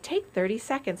will say, take 30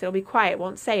 seconds. It'll be quiet. It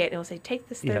won't say it. And it will say, take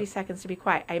this 30 seconds to be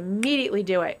quiet. I immediately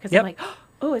do it because I'm like,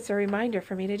 oh, it's a reminder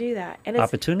for me to do that. And it's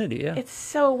opportunity, It's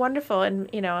so wonderful. And,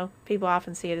 people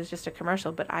often see it as just a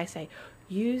commercial, but I say,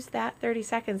 use that 30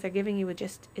 seconds they're giving you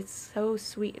it's so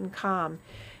sweet and calm.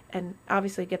 And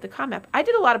obviously get the Calm app. I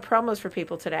did a lot of promos for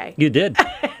people today. You did.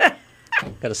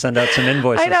 Got to send out some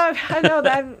invoices. I know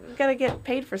that I'm going to get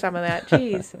paid for some of that.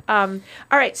 Jeez. All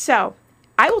right. So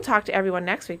I will talk to everyone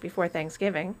next week before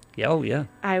Thanksgiving. Oh, yeah.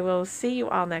 I will see you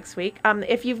all next week.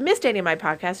 If you've missed any of my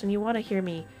podcasts and you want to hear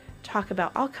me talk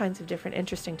about all kinds of different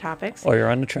interesting topics. Or you're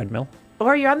on the treadmill.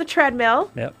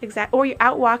 Yep. Exactly. Or you're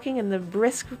out walking in the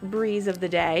brisk breeze of the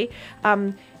day.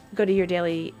 Go to Your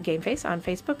Daily Game Face on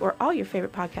Facebook or all your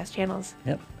favorite podcast channels.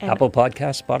 Yep. Apple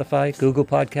Podcasts, Spotify, Google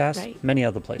Podcasts, many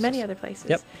other places. Yep.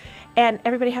 Yep. And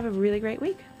everybody have a really great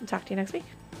week. I'll talk to you next week.